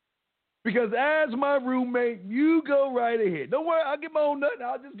 Because as my roommate, you go right ahead. Don't worry, I'll get my own nut.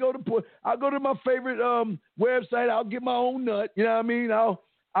 I'll just go to my favorite website. I'll get my own nut. You know what I mean?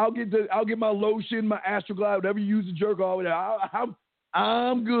 I'll get my lotion, my Astroglide, whatever you use to jerk off.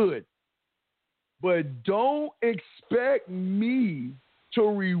 I'm good. But don't expect me to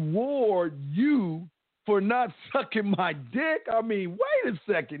reward you for not sucking my dick. I mean, wait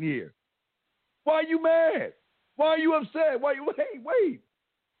a second here. Why are you mad? Why are you upset? Wait.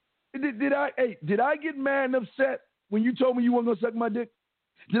 Did I get mad and upset when you told me you weren't going to suck my dick?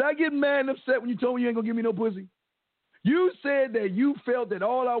 Did I get mad and upset when you told me you ain't going to give me no pussy? You said that you felt that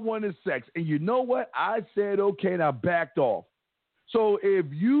all I wanted is sex. And you know what? I said, okay, and I backed off. So if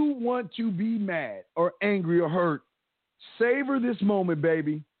you want to be mad or angry or hurt, savor this moment,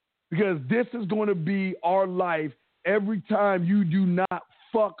 baby, because this is going to be our life every time you do not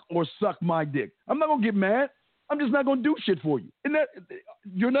fuck or suck my dick. I'm not going to get mad. I'm just not going to do shit for you. And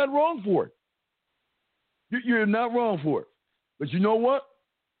you're not wrong for it. You're not wrong for it. But you know what?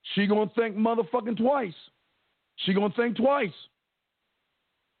 She going to think motherfucking twice. She going to think twice.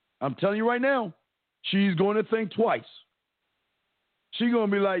 I'm telling you right now, she's going to think twice. She going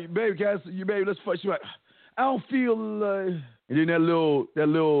to be like, baby, let's fuck. She's like, I don't feel and then that little,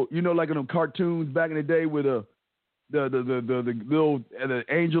 like in them cartoons back in the day with the little the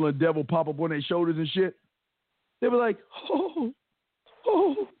angel and devil pop up on their shoulders and shit. They were like, oh,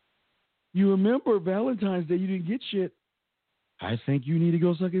 you remember Valentine's Day? You didn't get shit. I think you need to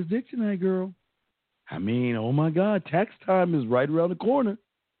go suck his dick tonight, girl. I mean, oh my God, tax time is right around the corner.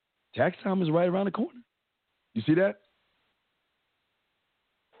 Tax time is right around the corner. You see that?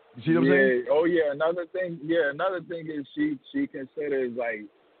 You see what I'm saying? Oh yeah. Another thing is she considers like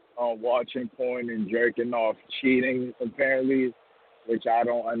watching porn and jerking off cheating apparently, which I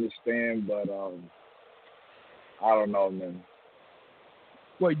don't understand, but I don't know, man.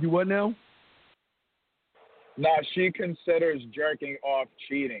 Wait, you what now? Nah, she considers jerking off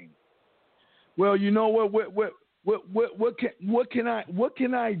cheating. Well, you know what can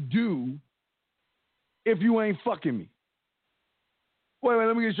I do if you ain't fucking me? Wait,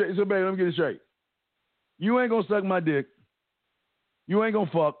 let me get it straight. So, baby, let me get it straight. You ain't gonna suck my dick. You ain't gonna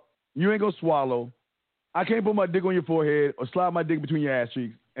fuck. You ain't gonna swallow. I can't put my dick on your forehead or slide my dick between your ass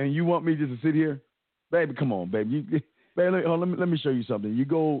cheeks, and you want me just to sit here? Baby, come on, baby. Baby, let me show you something. You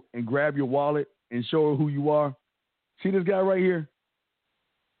go and grab your wallet and show her who you are. See this guy right here?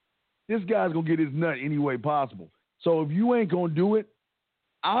 This guy's going to get his nut any way possible. So if you ain't going to do it,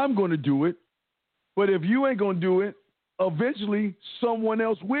 I'm going to do it. But if you ain't going to do it, eventually someone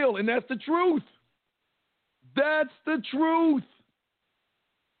else will. And that's the truth. That's the truth.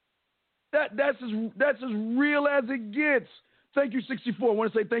 That's as real as it gets. Thank you, 64. I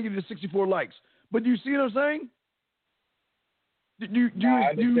want to say thank you to the 64 likes. But do you see what I'm saying? I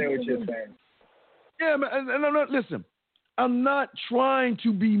understand what you're saying. Yeah, man, and I'm not, listen, I'm not trying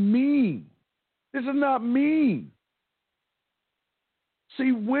to be mean. This is not mean.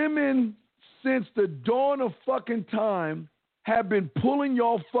 See, women, since the dawn of fucking time, have been pulling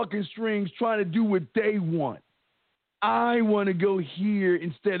y'all fucking strings trying to do what they want. I want to go here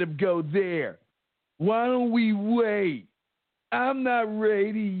instead of go there. Why don't we wait? I'm not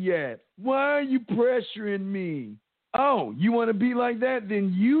ready yet. Why are you pressuring me? Oh, you want to be like that?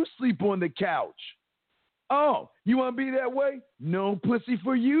 Then you sleep on the couch. Oh, you want to be that way? No pussy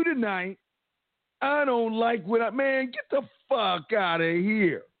for you tonight. I don't like what man, get the fuck out of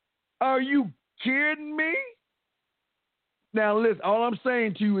here. Are you kidding me? Now, listen, all I'm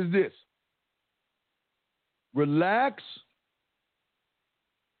saying to you is this. Relax.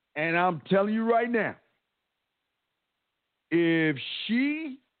 And I'm telling you right now, if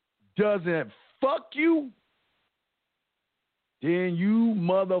she doesn't fuck you, then you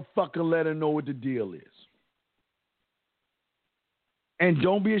motherfucker let her know what the deal is. And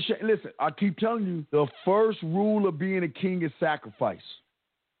don't be ashamed. Listen, I keep telling you, the first rule of being a king is sacrifice.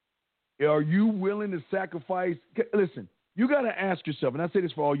 Are you willing to sacrifice? Listen, you got to ask yourself, and I say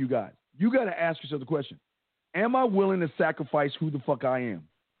this for all you guys, you got to ask yourself the question, am I willing to sacrifice who the fuck I am?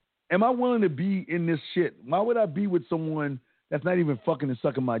 Am I willing to be in this shit? Why would I be with someone that's not even fucking and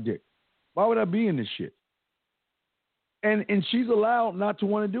sucking my dick? Why would I be in this shit? And she's allowed not to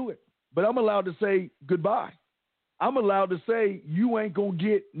want to do it. But I'm allowed to say goodbye. I'm allowed to say you ain't going to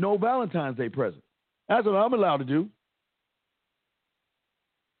get no Valentine's Day present. That's what I'm allowed to do.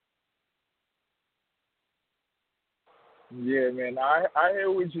 Yeah, man, I hear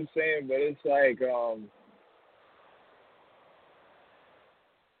what you're saying, but it's like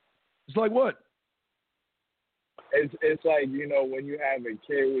it's like what? It's like, you know, when you have a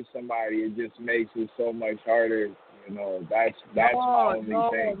kid with somebody, it just makes it so much harder. You know, that's my only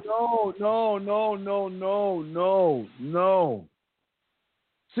thing. No.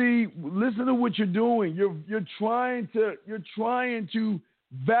 See, listen to what you're doing. You're trying to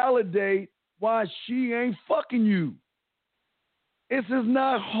validate why she ain't fucking you. This is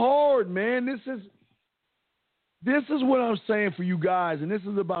not hard, man. This is what I'm saying for you guys, and this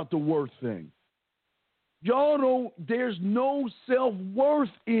is about the worth thing. Y'all don't, there's no self-worth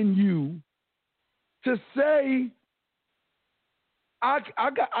in you to say, I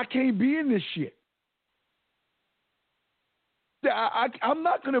can't be in this shit. I'm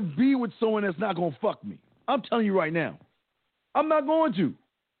not going to be with someone that's not going to fuck me. I'm telling you right now. I'm not going to.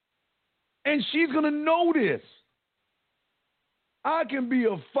 And she's going to know this. I can be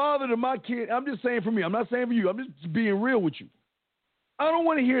a father to my kid. I'm just saying for me. I'm not saying for you. I'm just being real with you. I don't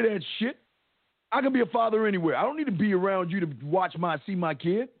want to hear that shit. I can be a father anywhere. I don't need to be around you to see my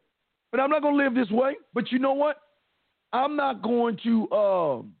kid. But I'm not going to live this way. But you know what? I'm not going to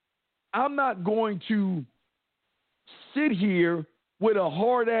sit here with a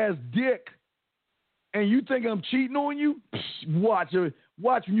hard ass dick and you think I'm cheating on you? Watch when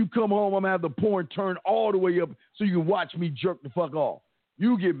you come home, I'm going to have the porn turned all the way up so you can watch me jerk the fuck off.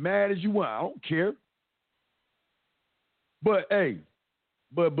 You get mad as you want. I don't care. But, hey,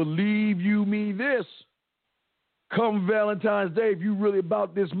 but believe you me this, come Valentine's Day, if you really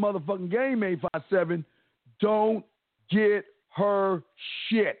about this motherfucking game, 857, don't get her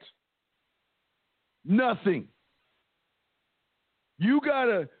shit. Nothing. You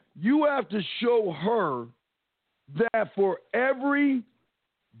have to show her that for every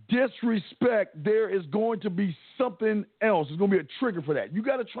disrespect, there is going to be something else. There's going to be a trigger for that. You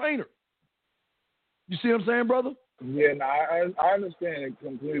got to train her. You see what I'm saying, brother? Yeah, no, I understand it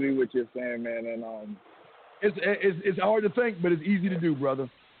completely what you're saying, man, and it's hard to think, but it's easy to do, brother.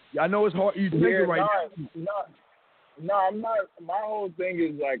 I know it's hard. You think it right now. No, I'm not. My whole thing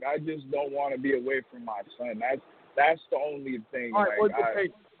is like I just don't want to be away from my son. That's the only thing. All right,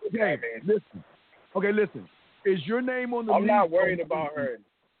 listen. Is your name on the lease? I'm not worried about her.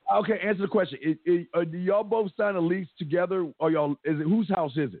 Okay, answer the question. Do y'all both sign a lease together, or y'all? Whose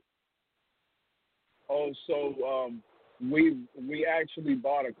house is it? Oh, so we actually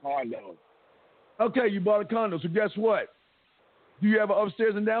bought a condo. Okay, you bought a condo. So guess what? Do you have an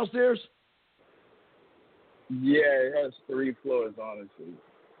upstairs and downstairs? Yeah, it has 3 floors, honestly.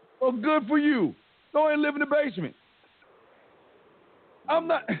 Well, good for you. Go ahead and live in the basement. I'm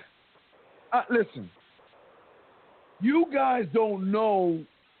not. Listen, you guys don't know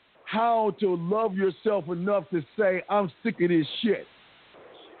how to love yourself enough to say, I'm sick of this shit.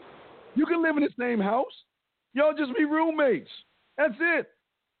 You can live in the same house. Y'all just be roommates. That's it.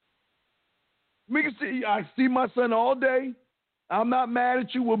 I see my son all day. I'm not mad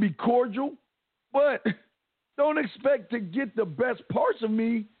at you. We'll be cordial. But don't expect to get the best parts of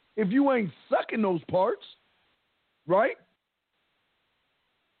me if you ain't sucking those parts. Right?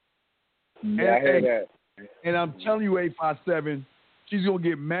 Yeah, I hear that. And I'm telling you, 857, she's going to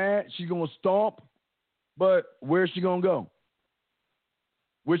get mad. She's going to stomp. But where's she going to go?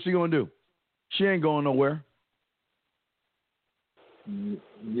 What's she going to do? She ain't going nowhere.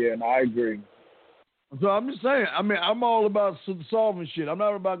 Yeah, no, I agree. So I'm just saying, I'm all about solving shit. I'm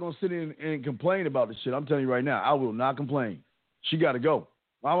not about going to sit in and complain about this shit. I'm telling you right now, I will not complain. She got to go.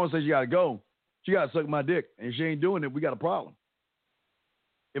 I want to say she got to go. She got to suck my dick. And if she ain't doing it, we got a problem.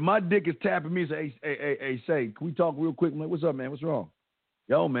 If my dick is tapping me and say, hey, can we talk real quick? I'm like, what's up, man? What's wrong?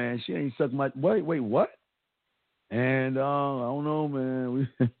 Yo, man, she ain't sucked my... Wait, what? And I don't know, man.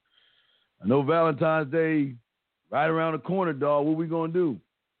 I know Valentine's Day right around the corner, dog. What we going to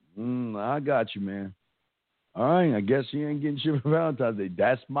do? I got you, man. All right, I guess she ain't getting shit for Valentine's Day.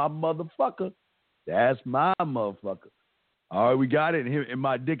 That's my motherfucker. That's my motherfucker. All right, we got it. And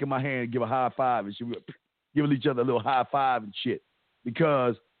my dick in my hand, give a high five. And she will give each other a little high five and shit.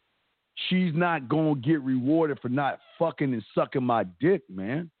 Because she's not going to get rewarded for not fucking and sucking my dick,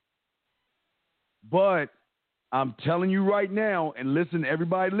 man. But I'm telling you right now, and listen,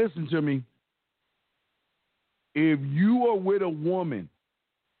 everybody listen to me. If you are with a woman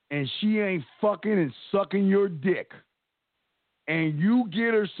and she ain't fucking and sucking your dick, and you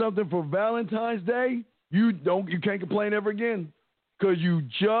get her something for Valentine's Day, you can't complain ever again, because you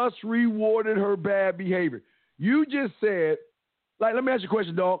just rewarded her bad behavior. You just said, like, let me ask you a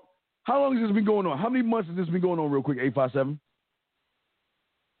question, dog. How long has this been going on? How many months has this been going on, real quick, 857?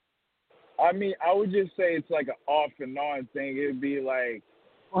 I mean, I would just say it's like an off and on thing. It'd be like,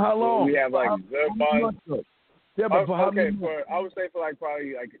 well, how long? We have like good months. Yeah, but for how many months? I would say for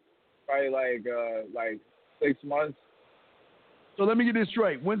probably 6 months. So let me get this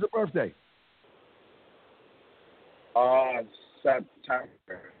straight. When's the birthday?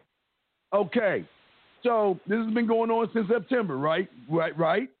 September. Okay. So this has been going on since September, right?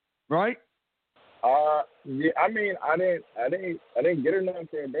 Right? Yeah. I mean, I didn't get her nothing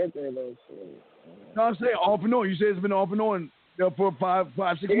for her birthday though. So, no, I'm saying off and on. You said it's been off and on for 5,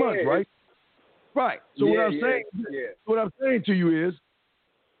 6 months, right? Right. So what I'm saying to you is,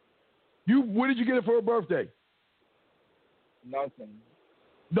 what did you get her for her birthday? Nothing.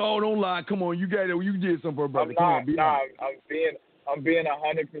 No, don't lie. Come on, you got it. You did something for her birthday. I'm being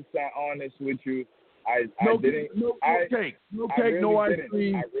 100% honest with you. No cake, no ice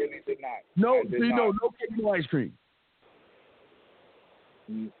cream. I really did not. No cake, no ice cream.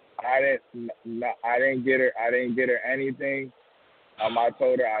 I didn't get her anything. I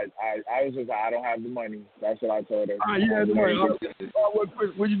told her I was just like, I don't have the money. That's what I told her. You had the money.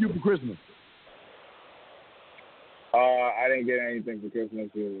 What did you do for Christmas? I didn't get anything for Christmas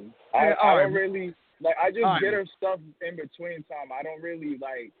really. I don't really like. I just get her stuff in between time. I don't really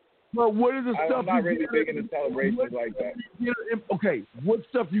like. Well, what is the stuff? I'm not really big into celebrations like that. Okay, what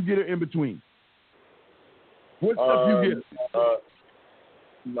stuff you get her in between? What stuff you get?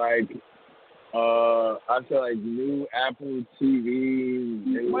 I feel like new Apple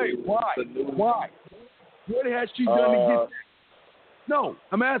TV. Wait, why? Why? What has she done to get that? No,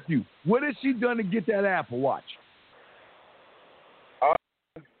 I'm asking you. What has she done to get that Apple Watch?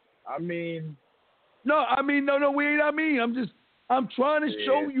 No, we ain't. I'm trying to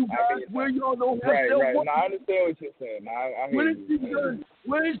show you guys where y'all don't have Right. No, I understand what you're saying. I hear you.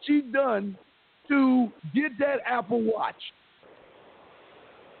 What has she done to get that Apple Watch?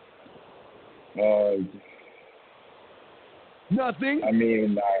 Nothing.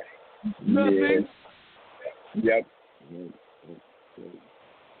 Nothing. Yep.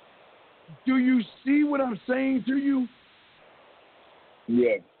 Do you see what I'm saying to you?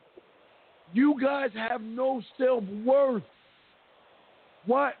 Yeah. You guys have no self-worth.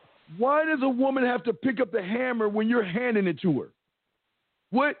 Why does a woman have to pick up the hammer when you're handing it to her?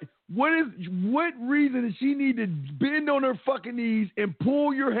 What reason does she need to bend on her fucking knees and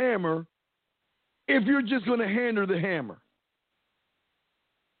pull your hammer if you're just going to hand her the hammer?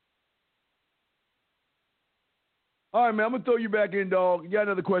 All right, man, I'm going to throw you back in, dog. You got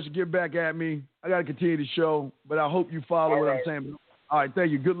another question, get back at me. I got to continue the show, but I hope you follow what I'm saying. All right,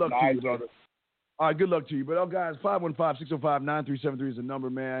 thank you. Good luck to you, brother. All right, good luck to you. But, guys, 515-605-9373 is the number,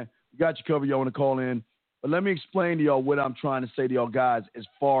 man. We got you covered. Y'all want to call in. But let me explain to y'all what I'm trying to say to y'all guys as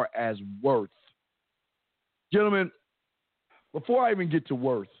far as worth. Gentlemen, before I even get to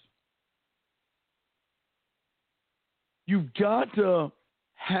worth, you've got to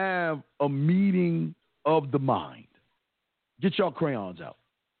have a meeting of the mind. Get y'all crayons out.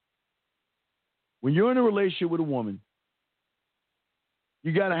 When you're in a relationship with a woman,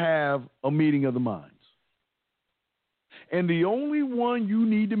 you got to have a meeting of the minds. And the only one you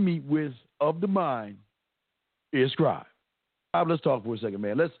need to meet with of the mind is Scribe. Let's talk for a second,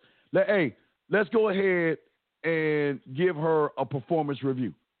 man. Let's go ahead and give her a performance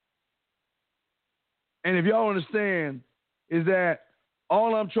review. And if y'all understand, is that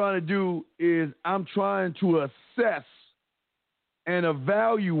all I'm trying to do is I'm trying to assess and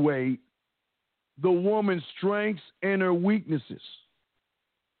evaluate the woman's strengths and her weaknesses.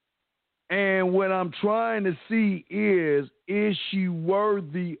 And what I'm trying to see is she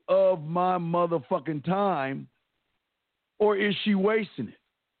worthy of my motherfucking time, or is she wasting it?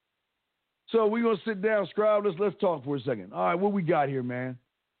 So we're going to sit down, Scribe. Let's talk for a second. All right, what we got here, man?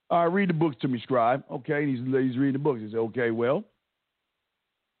 All right, read the books to me, Scribe. Okay, he's reading the books. He said, okay, well,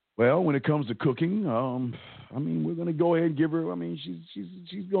 when it comes to cooking, we're going to go ahead and give her,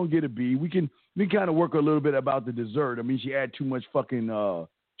 she's going to get a B. We can kind of work a little bit about the dessert. she had too much fucking,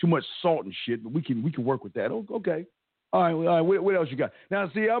 too much salt and shit, but we can work with that. Okay. All right. What else you got? Now,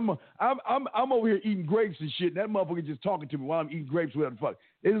 see, I'm over here eating grapes and shit, and that motherfucker just talking to me while I'm eating grapes. Whatever the fuck.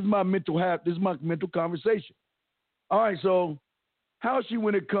 This is my mental conversation. All right. So, how is she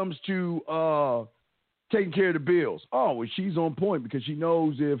when it comes to taking care of the bills? Oh, well, she's on point because she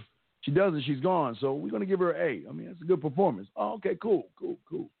knows if she doesn't, she's gone. So we're gonna give her an A. That's a good performance. Oh, okay, cool.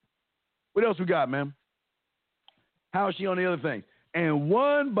 What else we got, man? How is she on the other things? And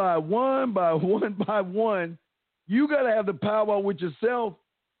one by one, you got to have the power with yourself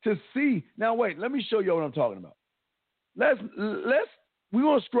to see. Now, wait, let me show you what I'm talking about. We're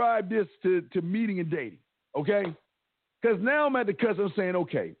going to ascribe this to meeting and dating, okay? Because now I'm at the cusp of saying,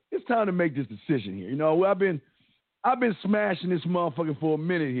 okay, it's time to make this decision here. I've been smashing this motherfucker for a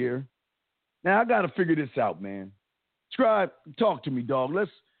minute here. Now, I got to figure this out, man. Scribe, talk to me, dog.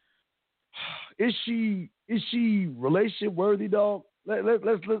 Is she relationship worthy, dog?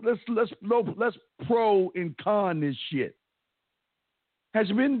 Let's pro and con this shit. Has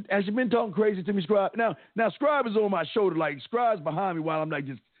she been talking crazy to me, Scribe? Now Scribe is on my shoulder, like Scribe's behind me while I'm like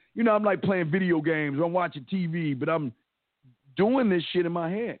just, I'm like playing video games or I'm watching TV, but I'm doing this shit in my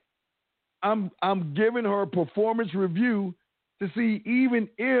head. I'm giving her a performance review to see even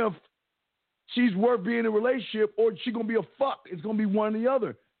if she's worth being in a relationship or she's gonna be a fuck. It's gonna be one or the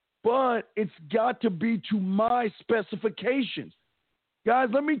other. But it's got to be to my specifications. Guys,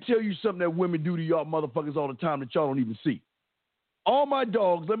 let me tell you something that women do to y'all motherfuckers all the time that y'all don't even see. All my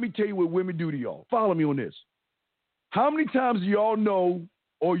dogs, let me tell you what women do to y'all. Follow me on this. How many times do y'all know,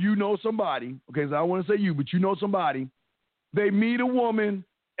 or you know somebody, okay, so I don't want to say you, but you know somebody, they meet a woman,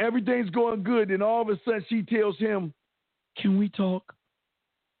 everything's going good, and all of a sudden she tells him, can we talk?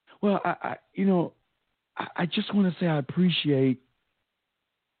 Well, I just want to say I appreciate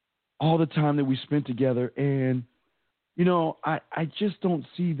all the time that we spent together, and I just don't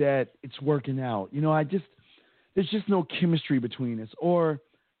see that it's working out. There's just no chemistry between us. Or,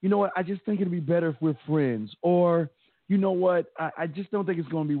 I just think it'd be better if we're friends. Or, I just don't think it's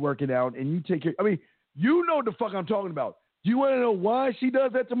going to be working out. And you take care. You know what the fuck I'm talking about. Do you want to know why she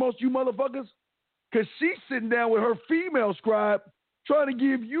does that to most of you motherfuckers? Because she's sitting down with her female Scribe trying to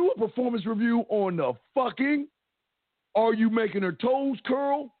give you a performance review on the fucking. Are you making her toes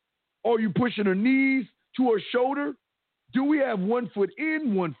curl? Are you pushing her knees to her shoulder? Do we have 1 foot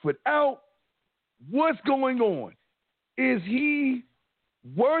in, 1 foot out? What's going on? Is he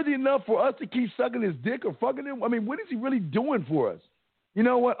worthy enough for us to keep sucking his dick or fucking him? I mean, what is he really doing for us? You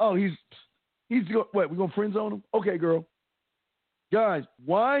know what? Oh, he's what? We gonna friend zone him? Okay, girl. Guys,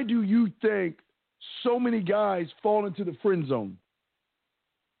 why do you think so many guys fall into the friend zone?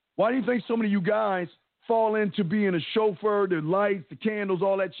 Why do you think so many of you guys fall into being a chauffeur, the lights, the candles,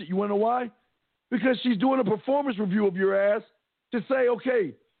 all that shit? You wanna know why? Because she's doing a performance review of your ass to say,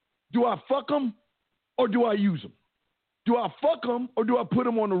 okay, do I fuck them or do I use them? Do I fuck them or do I put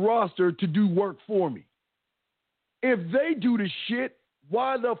them on the roster to do work for me? If they do the shit,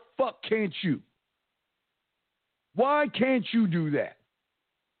 why the fuck can't you? Why can't you do that?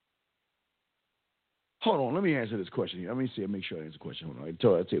 Hold on, let me answer this question here. Let me see, make sure I answer the question. Hold on, I'll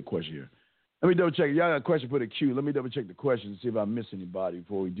tell you a question here. Let me double check. Y'all got a question for the queue. Let me double check the question and see if I miss anybody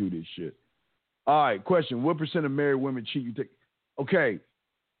before we do this shit. All right, question. What % of married women cheat? You think? Okay.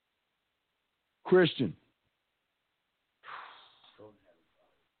 Christian.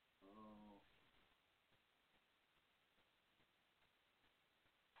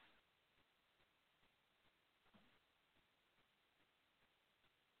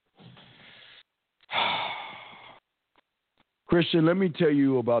 Christian, let me tell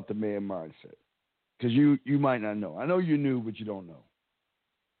you about the man mindset, because you might not know. I know you knew, but you don't know.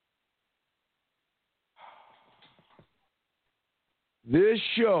 This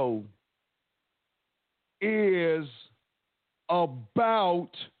show is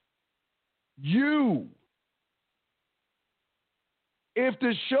about you. If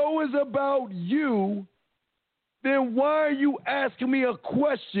the show is about you, then why are you asking me a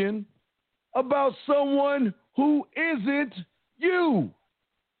question about someone who isn't you?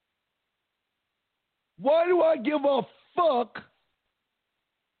 Why do I give a fuck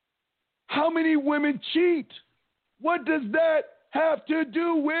how many women cheat? What does that have to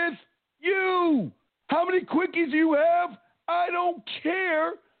do with you? How many quickies you have? I don't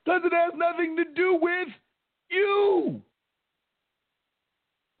care, because it has nothing to do with you.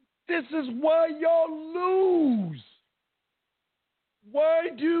 This is why y'all lose. Why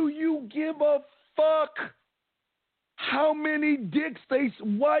do you give a fuck how many dicks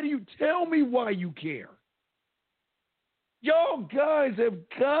why do you tell me why you care? Y'all guys have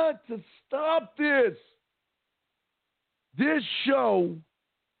got to stop this. This show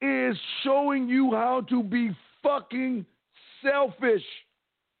is showing you how to be fucking selfish,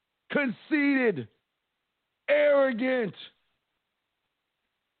 conceited, arrogant.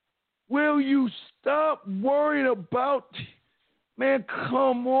 Will you stop worrying about... Man,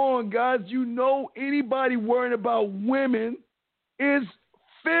 come on, guys. You know anybody worrying about women is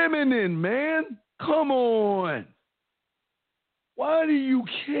feminine, man. Come on. Why do you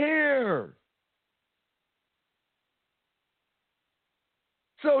care?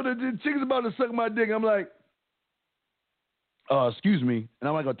 So the chick's about to suck my dick. I'm like, excuse me. And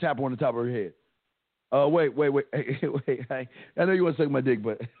I'm like going to tap her on the top of her head. Wait. Hey, I know you want to suck my dick,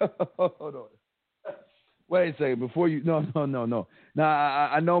 but hold on. Wait a second. Before you, no. Now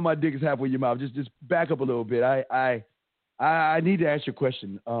I know my dick is halfway in your mouth. Just back up a little bit. I need to ask you a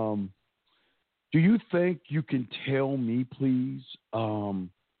question. Do you think you can tell me, please?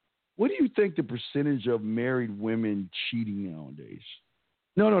 What do you think the percentage of married women cheating nowadays?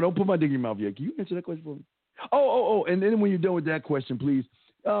 No, don't put my dick in your mouth yet. Can you answer that question for me? Oh, and then when you're done with that question, please,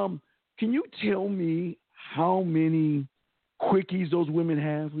 can you tell me how many quickies those women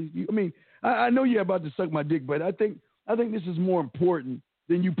have? Please? I know you're about to suck my dick, but I think this is more important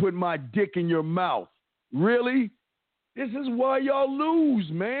than you put my dick in your mouth. Really? This is why y'all lose,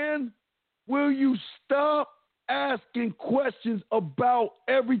 man. Will you stop asking questions about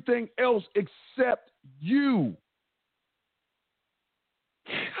everything else except you?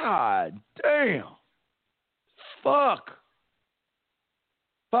 God damn. Fuck.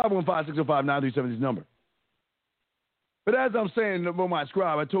 515-605-9370 is number. But as I'm saying on my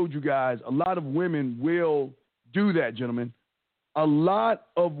scribe, I told you guys, a lot of women will do that, gentlemen. A lot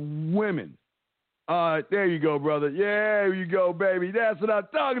of women. There you go, brother. Yeah, there you go, baby. That's what I'm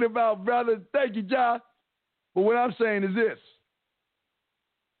talking about, brother. Thank you, John. But what I'm saying is this.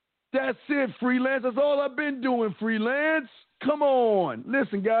 That's it, freelance. That's all I've been doing, freelance. Come on.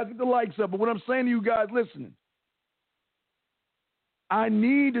 Listen, guys, get the likes up. But what I'm saying to you guys listening, I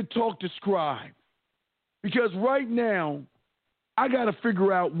need to talk to Scribe. Because right now, I got to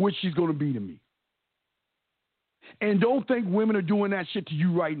figure out what she's going to be to me. And don't think women are doing that shit to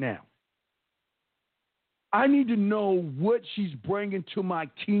you right now. I need to know what she's bringing to my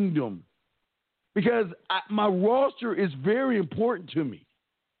kingdom. Because my roster is very important to me.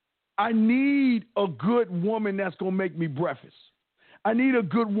 I need a good woman that's going to make me breakfast. I need a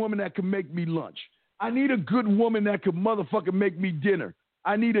good woman that can make me lunch. I need a good woman that can motherfucking make me dinner.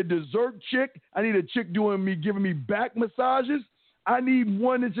 I need a dessert chick. I need a chick giving me back massages. I need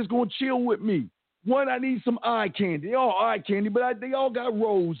one that's just going to chill with me. One, I need some eye candy. They all eye candy, but they all got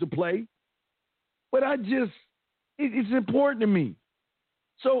roles to play. But it's important to me.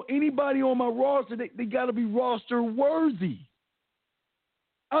 So anybody on my roster, they got to be roster worthy.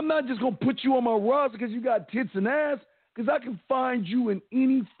 I'm not just going to put you on my roster because you got tits and ass, because I can find you in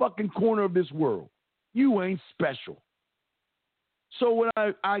any fucking corner of this world. You ain't special. So when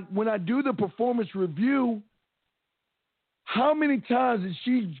I do the performance review, how many times did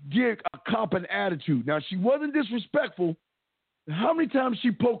she get a cop an attitude? Now, she wasn't disrespectful. How many times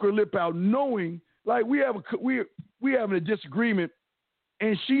she poke her lip out knowing, like, we having a disagreement,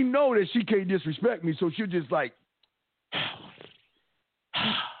 and she know that she can't disrespect me, so she'll just like,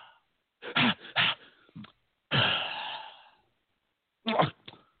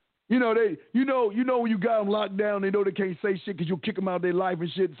 when you got them locked down, they know they can't say shit because you'll kick them out of their life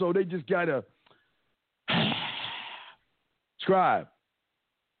and shit, so they just gotta Scribe.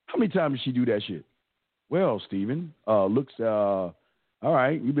 How many times did she do that shit? Well, Steven, looks, all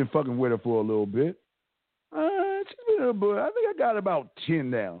right, you've been fucking with her for a little bit. I think I got about 10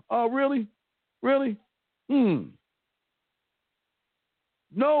 now. Oh, really? Really? No,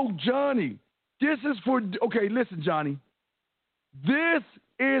 Johnny. This is for, okay, listen, Johnny. This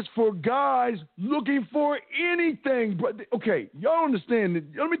is for guys looking for anything. Okay, y'all understand that.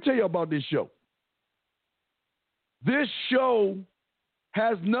 Let me tell you about this show. This show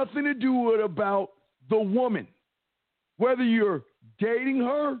has nothing to do with about the woman. Whether you're dating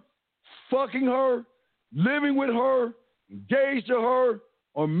her, fucking her, living with her, engaged to her,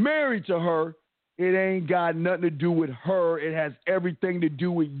 or married to her, it ain't got nothing to do with her. It has everything to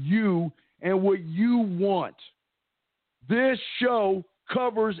do with you and what you want. This show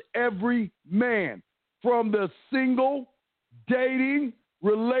covers every man, from the single, dating,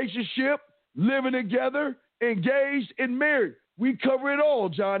 relationship, living together, engaged, and married. We cover it all,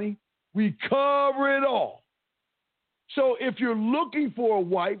 Johnny. We cover it all. So if you're looking for a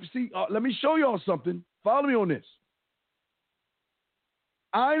wife, let me show y'all something. Follow me on this.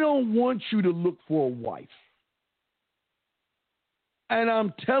 I don't want you to look for a wife. And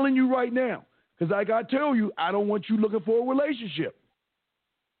I'm telling you right now, because like I tell you, I don't want you looking for a relationship.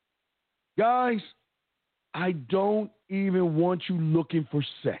 Guys, I don't even want you looking for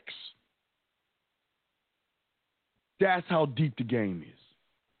sex. That's how deep the game is.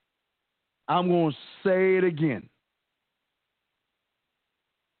 I'm going to say it again.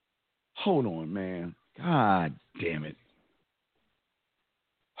 Hold on, man. God damn it.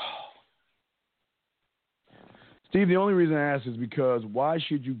 Steve, the only reason I ask is because why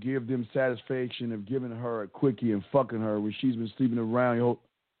should you give them satisfaction of giving her a quickie and fucking her when she's been sleeping around your...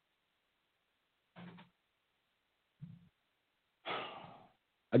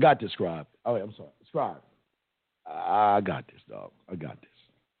 I got this, Scribe. Oh, wait, I'm sorry. Scribe. I got this, dog. I got this.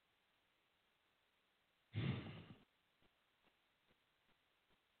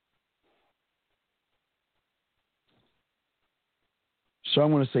 So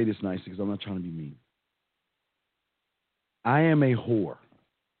I'm going to say this nicely because I'm not trying to be mean. I am a whore.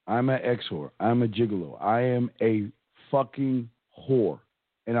 I'm an ex-whore. I'm a gigolo. I am a fucking whore.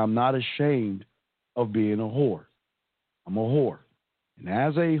 And I'm not ashamed of being a whore. I'm a whore. And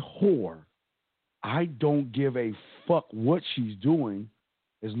as a whore, I don't give a fuck what she's doing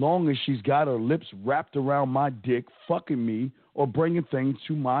as long as she's got her lips wrapped around my dick, fucking me, or bringing things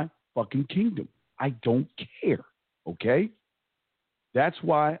to my fucking kingdom. I don't care, okay? That's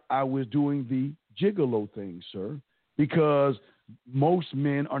why I was doing the gigolo thing, sir, because most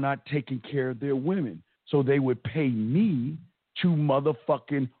men are not taking care of their women. So they would pay me to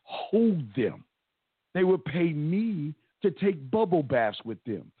motherfucking hold them. They would pay me to take bubble baths with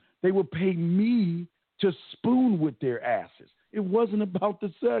them. They would pay me to spoon with their asses. It wasn't about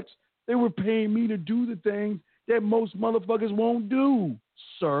the sex. They were paying me to do the things that most motherfuckers won't do,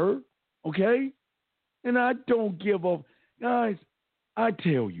 sir. Okay? And I don't give a... Guys, I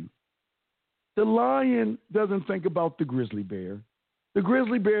tell you, the lion doesn't think about the grizzly bear. The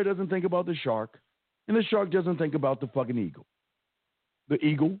grizzly bear doesn't think about the shark. And the shark doesn't think about the fucking eagle. The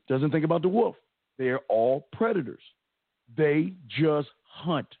eagle doesn't think about the wolf. They're all predators. They just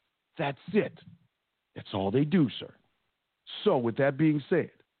hunt. That's it. That's all they do, sir. So with that being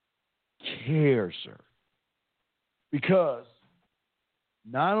said, care, sir. Because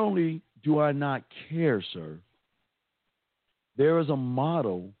not only do I not care, sir, there is a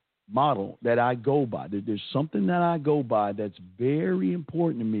motto model that I go by. There's something that I go by that's very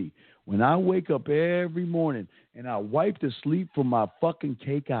important to me. When I wake up every morning and I wipe the sleep from my fucking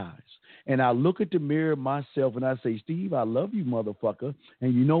cake eyes and I look at the mirror myself and I say, Steve, I love you, motherfucker.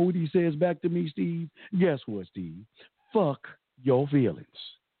 And you know what he says back to me, Steve? Guess what, Steve? Fuck your feelings.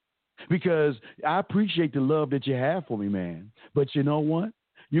 Because I appreciate the love that you have for me, man. But you know what?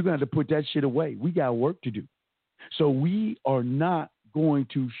 You're going to have to put that shit away. We got work to do. So we are not going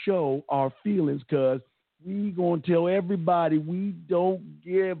to show our feelings because we going to tell everybody we don't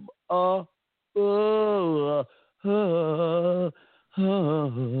give a fuck.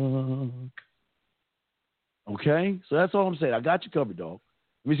 Okay? So that's all I'm saying. I got you covered, dog.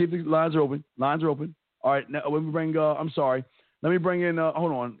 Let me see if the lines are open. Lines are open. All right. Now, let me bring, I'm sorry. Let me bring in,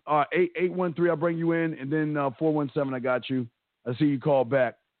 hold on. 813, I'll bring you in. And then 417, I got you. I see you call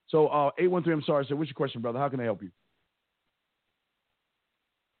back. So 813, I'm sorry. So what's your question, brother? How can I help you?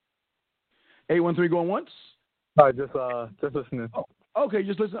 813 going once? Hi, just listening. Oh, okay,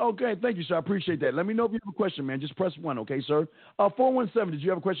 just listen. Okay, thank you, sir. I appreciate that. Let me know if you have a question, man. Just press 1, okay, sir? 417, did you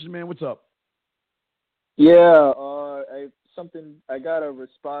have a question, man? What's up? Yeah, I got a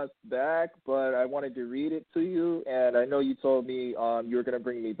response back, but I wanted to read it to you, and I know you told me you were going to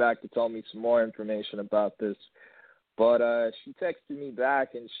bring me back to tell me some more information about this, but she texted me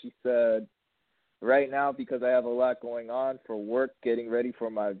back, and she said, right now, because I have a lot going on for work, getting ready for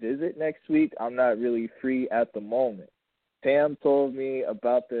my visit next week, I'm not really free at the moment. Pam told me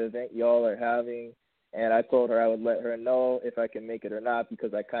about the event y'all are having, and I told her I would let her know if I can make it or not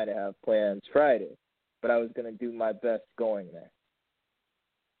because I kind of have plans Friday, but I was going to do my best going there.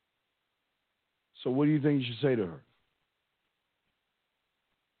 So what do you think you should say to her?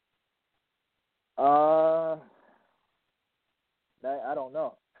 I don't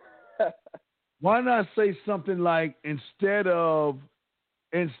know. Why not say something like instead of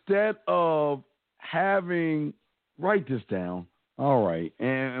having, write this down. All right,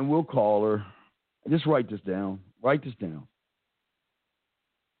 and we'll call her. Just write this down. Write this down.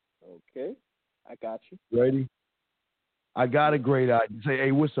 Okay, I got you. Ready? I got a great idea. Say,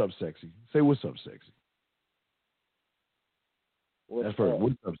 hey, what's up, sexy? Say, what's up, sexy? That's first.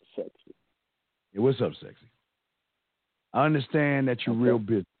 What's up, sexy? Yeah, what's up, sexy? I understand that you're real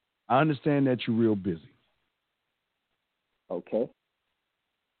busy. Okay.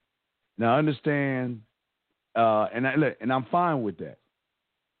 Now I understand, and I'm fine with that.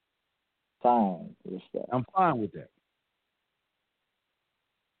 Fine with that. I'm fine with that.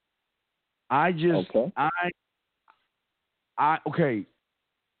 Okay.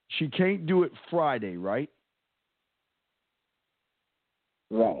 She can't do it Friday, right?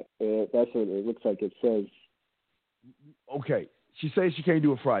 Right. That's what it looks like it says. Okay. She says she can't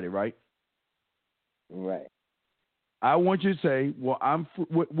do it Friday, right? Right. I want you to say, well,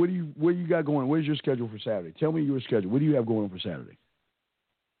 what do you got going? What is your schedule for Saturday? Tell me your schedule. What do you have going on for Saturday?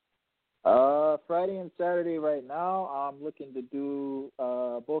 Friday and Saturday right now, I'm looking to do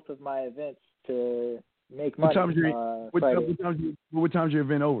both of my events to make money. What time's your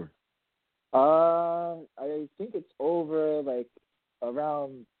event over? I think it's over like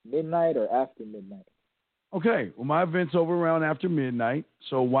around midnight or after midnight. Okay. Well, my event's over around after midnight,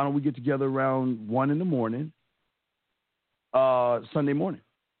 so why don't we get together around 1 in the morning, Sunday morning?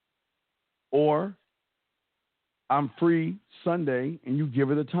 Or I'm free Sunday, and you give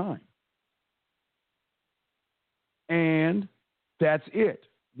her the time. And that's it.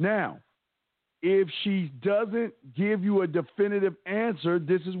 Now, if she doesn't give you a definitive answer,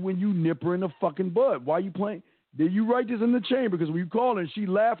 this is when you nip her in the fucking bud. Why are you playing? Did you write this in the chamber? Because when you call her and she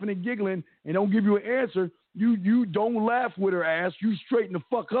laughing and giggling and don't give you an answer, you don't laugh with her ass. You straighten the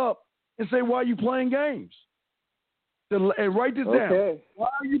fuck up and say, why are you playing games? And write this down. Why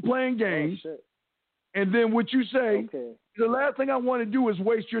are you playing games? Oh, and then what you say, the last thing I want to do is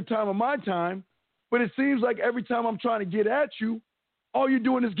waste your time or my time, but it seems like every time I'm trying to get at you, all you're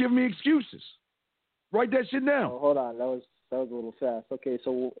doing is giving me excuses. Write that shit down. Oh, hold on. That was a little fast. Okay,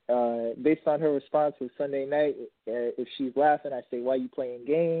 so based on her response of Sunday night, if she's laughing, I say, why you playing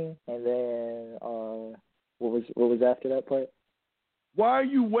game? And then what was after that part? Why are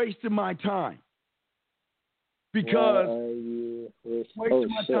you wasting my time? Because wasting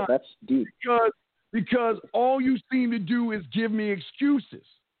my time. That's deep. Because all you seem to do is give me excuses.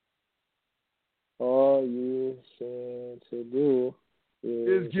 All you seem to do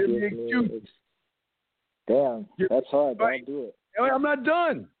is give me excuses. Damn, that's hard. Don't do it. I'm not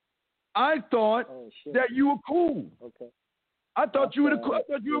done. I thought that you were cool. Okay. I thought you were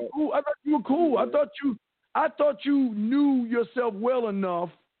cool. I thought you knew yourself well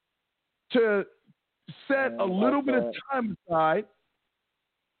enough to set a little bit of time aside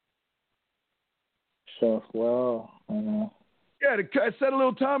yourself well, you know. Yeah, to set a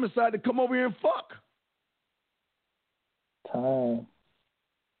little time aside to come over here and fuck. Time.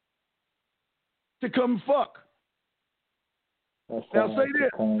 To come and fuck. That's Now time say to this.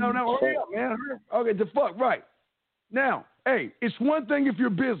 come No, and hurry fuck. up, man. Hurry up. Okay, to fuck, right. Now, hey, it's one thing if you're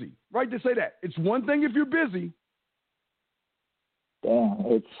busy. Right to say that. It's one thing if you're busy. Damn,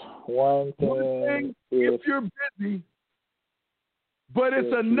 it's one One thing if you're busy. But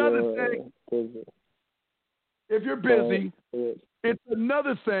it's another thing. Busy. If you're busy, it's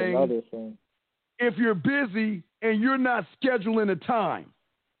another thing if you're busy and you're not scheduling a time.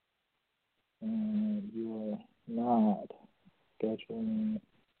 And you're not scheduling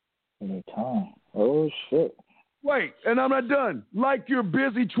any time. Oh, shit. Wait, and I'm not done. Like you're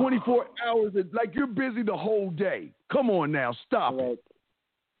busy 24 hours, like you're busy the whole day. Come on now, stop it.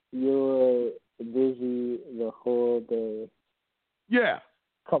 You're busy the whole day. Yeah.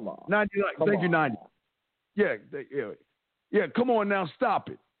 Come on. 90. Thank you, 90. Yeah, yeah. Come on now, stop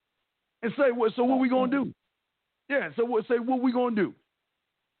it. And say what? So what we gonna do? Yeah. So what? Say what we gonna do?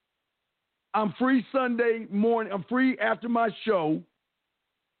 I'm free Sunday morning. I'm free after my show.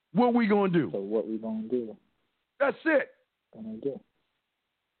 What we gonna do? So what we gonna do? That's it. Gonna do.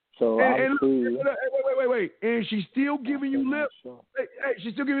 So and free. Wait. And she's still giving you lip. Hey,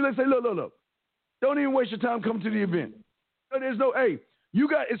 she's still giving you lip. Say, look. Don't even waste your time coming to the event. There's no. Hey, you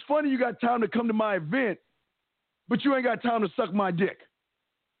got. It's funny you got time to come to my event, but you ain't got time to suck my dick.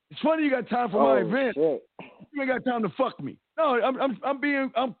 It's funny you got time for my event. Shit. You ain't got time to fuck me. No,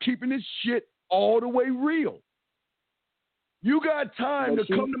 I'm keeping this shit all the way real. You got time to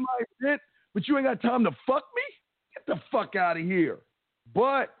come to my event, but you ain't got time to fuck me? Get the fuck out of here.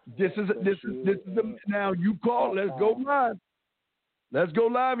 But this is the now you call. Let's go live. Let's go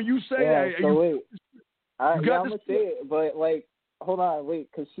live, and you say, hey, so wait. I'm gonna say it, but like, hold on, wait,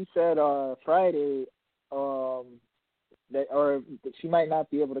 because she said Friday, that she might not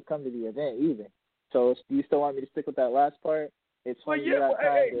be able to come to the event either. So do you still want me to stick with that last part? It's when you got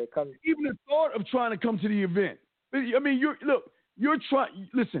time to come. Even the thought of trying to come to the event. I mean, you're trying.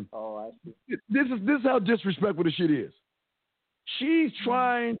 Listen. Oh, I see. This is how disrespectful this shit is. She's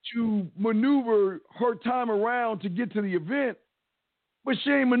trying to maneuver her time around to get to the event, but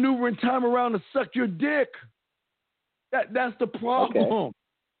she ain't maneuvering time around to suck your dick. That's the problem. Okay.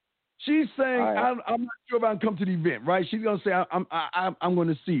 She's saying, right. I'm not sure if I can come to the event, right? She's gonna say, I'm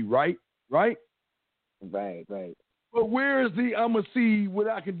gonna see, right? Right. But where is the I'm gonna see what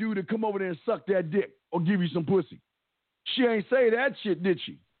I can do to come over there and suck that dick or give you some pussy? She ain't say that shit, did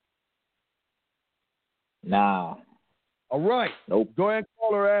she? Nah. All right. Nope. Go ahead and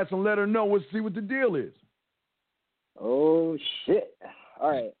call her ass and let her know. Let's see what the deal is. Oh shit.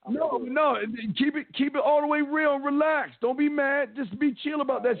 All right. No. Keep it all the way real and relaxed. Don't be mad. Just be chill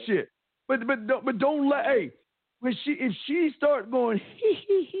about that shit. But don't let. Hey, if she start going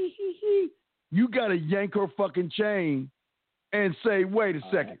hee, you gotta yank her fucking chain and say, wait a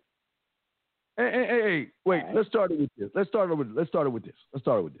second. Hey, wait. Right. Let's start it with this. Let's start it with this.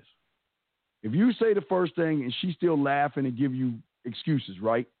 If you say the first thing and she's still laughing and give you excuses,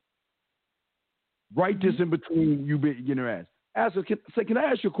 right? Write this in between you getting her ass. Ask her, can I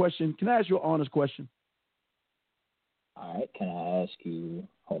ask you a question? Can I ask you an honest question? All right. Can I ask you?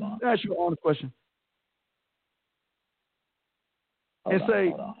 Hold on. Can I ask you an honest question? Hold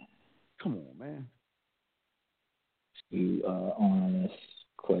on. Come on, man. You honest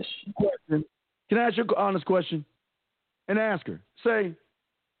question. Can I ask you an honest question? And ask her. Say,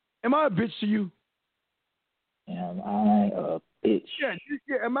 am I a bitch to you? Am I a bitch? Yeah.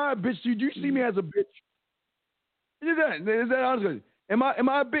 Am I a bitch to you? Do you see me as a bitch? Is that honest? Am I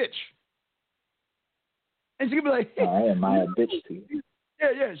a bitch? And she could be like, am I a bitch to you?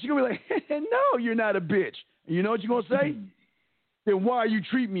 Yeah. She could be like, no, you're not a bitch. And you know what you're gonna say? Then why are you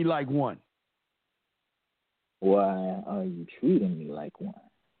treating me like one? Why are you treating me like one?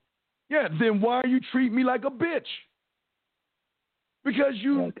 Yeah, then why are you treating me like a bitch? Because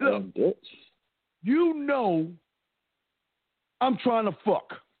you know I'm trying to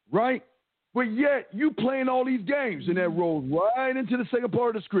fuck, right? But yet you playing all these games, and that rolls right into the second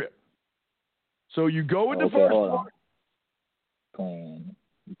part of the script. So you go with the first part. Playing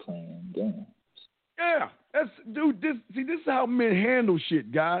games. Yeah, this is how men handle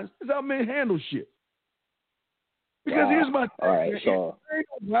shit, guys. This is how men handle shit. Because here's my thing. All right, so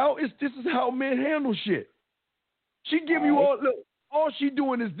this is how men handle shit. She give you all she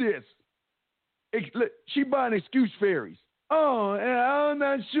doing is this. She buying excuse fairies. Oh, I'm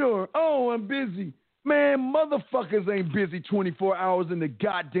not sure. Oh, I'm busy. Man, motherfuckers ain't busy 24 hours in the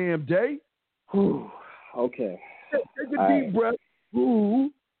goddamn day. Whew. Okay. Take a deep breath.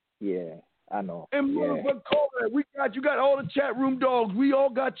 Ooh. Yeah. I know. And Yeah. motherfucker, call her. You got all the chat room dogs. We all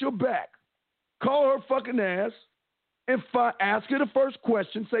got your back. Call her fucking ass and ask her the first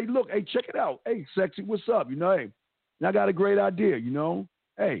question. Say, look, hey, check it out. Hey, sexy, what's up? You know, hey, I got a great idea. You know,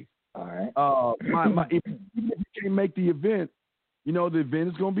 hey, all right. If you can't make the event, you know, the event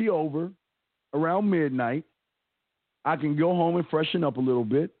is gonna be over around midnight. I can go home and freshen up a little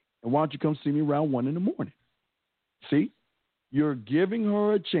bit. And why don't you come see me around 1 a.m? See, you're giving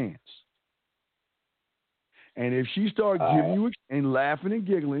her a chance. And if she starts giving you and laughing and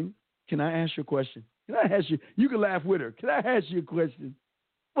giggling, can I ask you a question? Can I ask you? You can laugh with her. Can I ask you a question?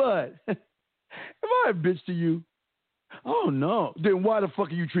 What? Am I a bitch to you? Oh, no. Then why the fuck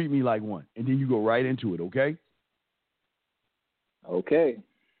are you treat me like one? And then you go right into it, okay? Okay.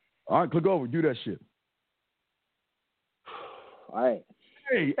 All right, click over. Do that shit. All right.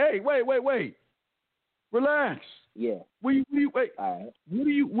 Hey, wait. Relax. Yeah. Wait. All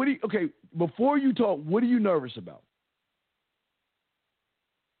right. Okay, before you talk, what are you nervous about?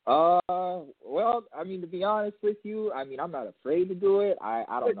 Well, I mean, to be honest with you, I mean, I'm not afraid to do it. I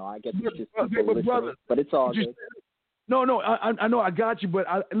don't know. I guess it's just people listening, but it's all good. No, I know I got you, but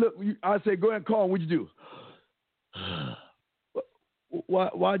I say go ahead and call. What'd you do?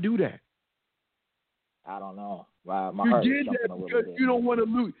 Why do that? I don't know. My heart is jumping a little bit. You don't want to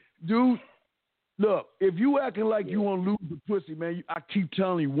lose, dude. Look, if you acting like you want to lose the pussy, man, I keep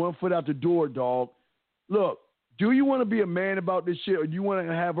telling you, 1 foot out the door, dog. Look, do you want to be a man about this shit, or do you want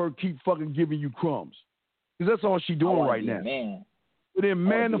to have her keep fucking giving you crumbs? Because that's all she's doing right now. Man. But then,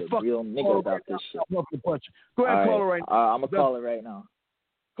 man, the fuck. Real nigga about this shit. Go ahead and call her right now. I'm gonna call her right now.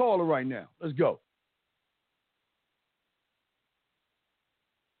 Call her right now. Let's go.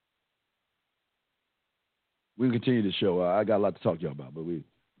 We can continue the show. I got a lot to talk to y'all about, but when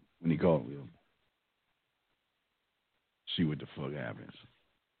he calls, we'll see what the fuck happens.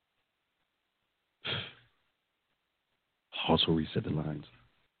 Also reset the lines.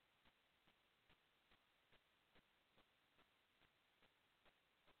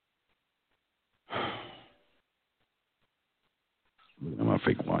 Look at my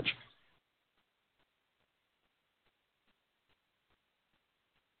fake watch.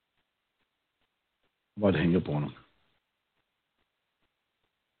 I'm about to hang up on him.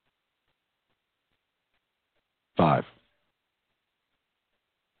 5,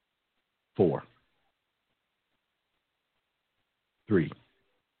 4, 3,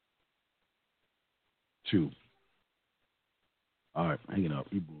 2. All right, hanging up.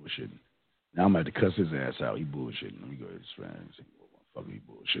 He bullshitting. Now I'm going to have to cuss his ass out. He bullshitting. Let me go ahead and say, fuck, he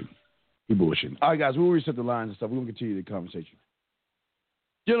bullshitting. He bullshitting. All right, guys, we'll reset the lines and stuff. We're going to continue the conversation.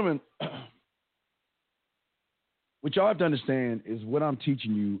 Gentlemen, what y'all have to understand is what I'm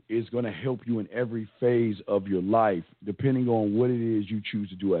teaching you is going to help you in every phase of your life, depending on what it is you choose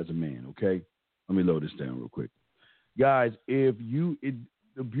to do as a man, okay? Let me load this down real quick. Guys, the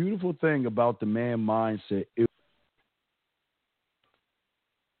beautiful thing about the man mindset is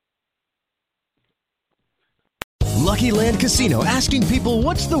Lucky Land Casino, asking people,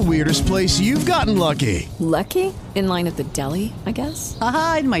 what's the weirdest place you've gotten lucky? Lucky? In line at the deli, I guess?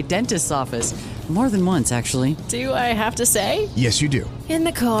 Aha, in my dentist's office. More than once, actually. Do I have to say? Yes, you do. In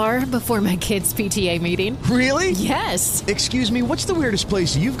the car before my kids' PTA meeting. Really? Yes. Excuse me, what's the weirdest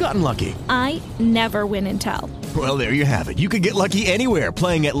place you've gotten lucky? I never win and tell. Well, there you have it. You can get lucky anywhere,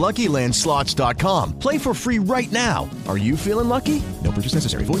 playing at LuckyLandSlots.com. Play for free right now. Are you feeling lucky? No purchase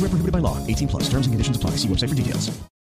necessary. Void where prohibited by law. 18+. Terms and conditions apply. See website for details.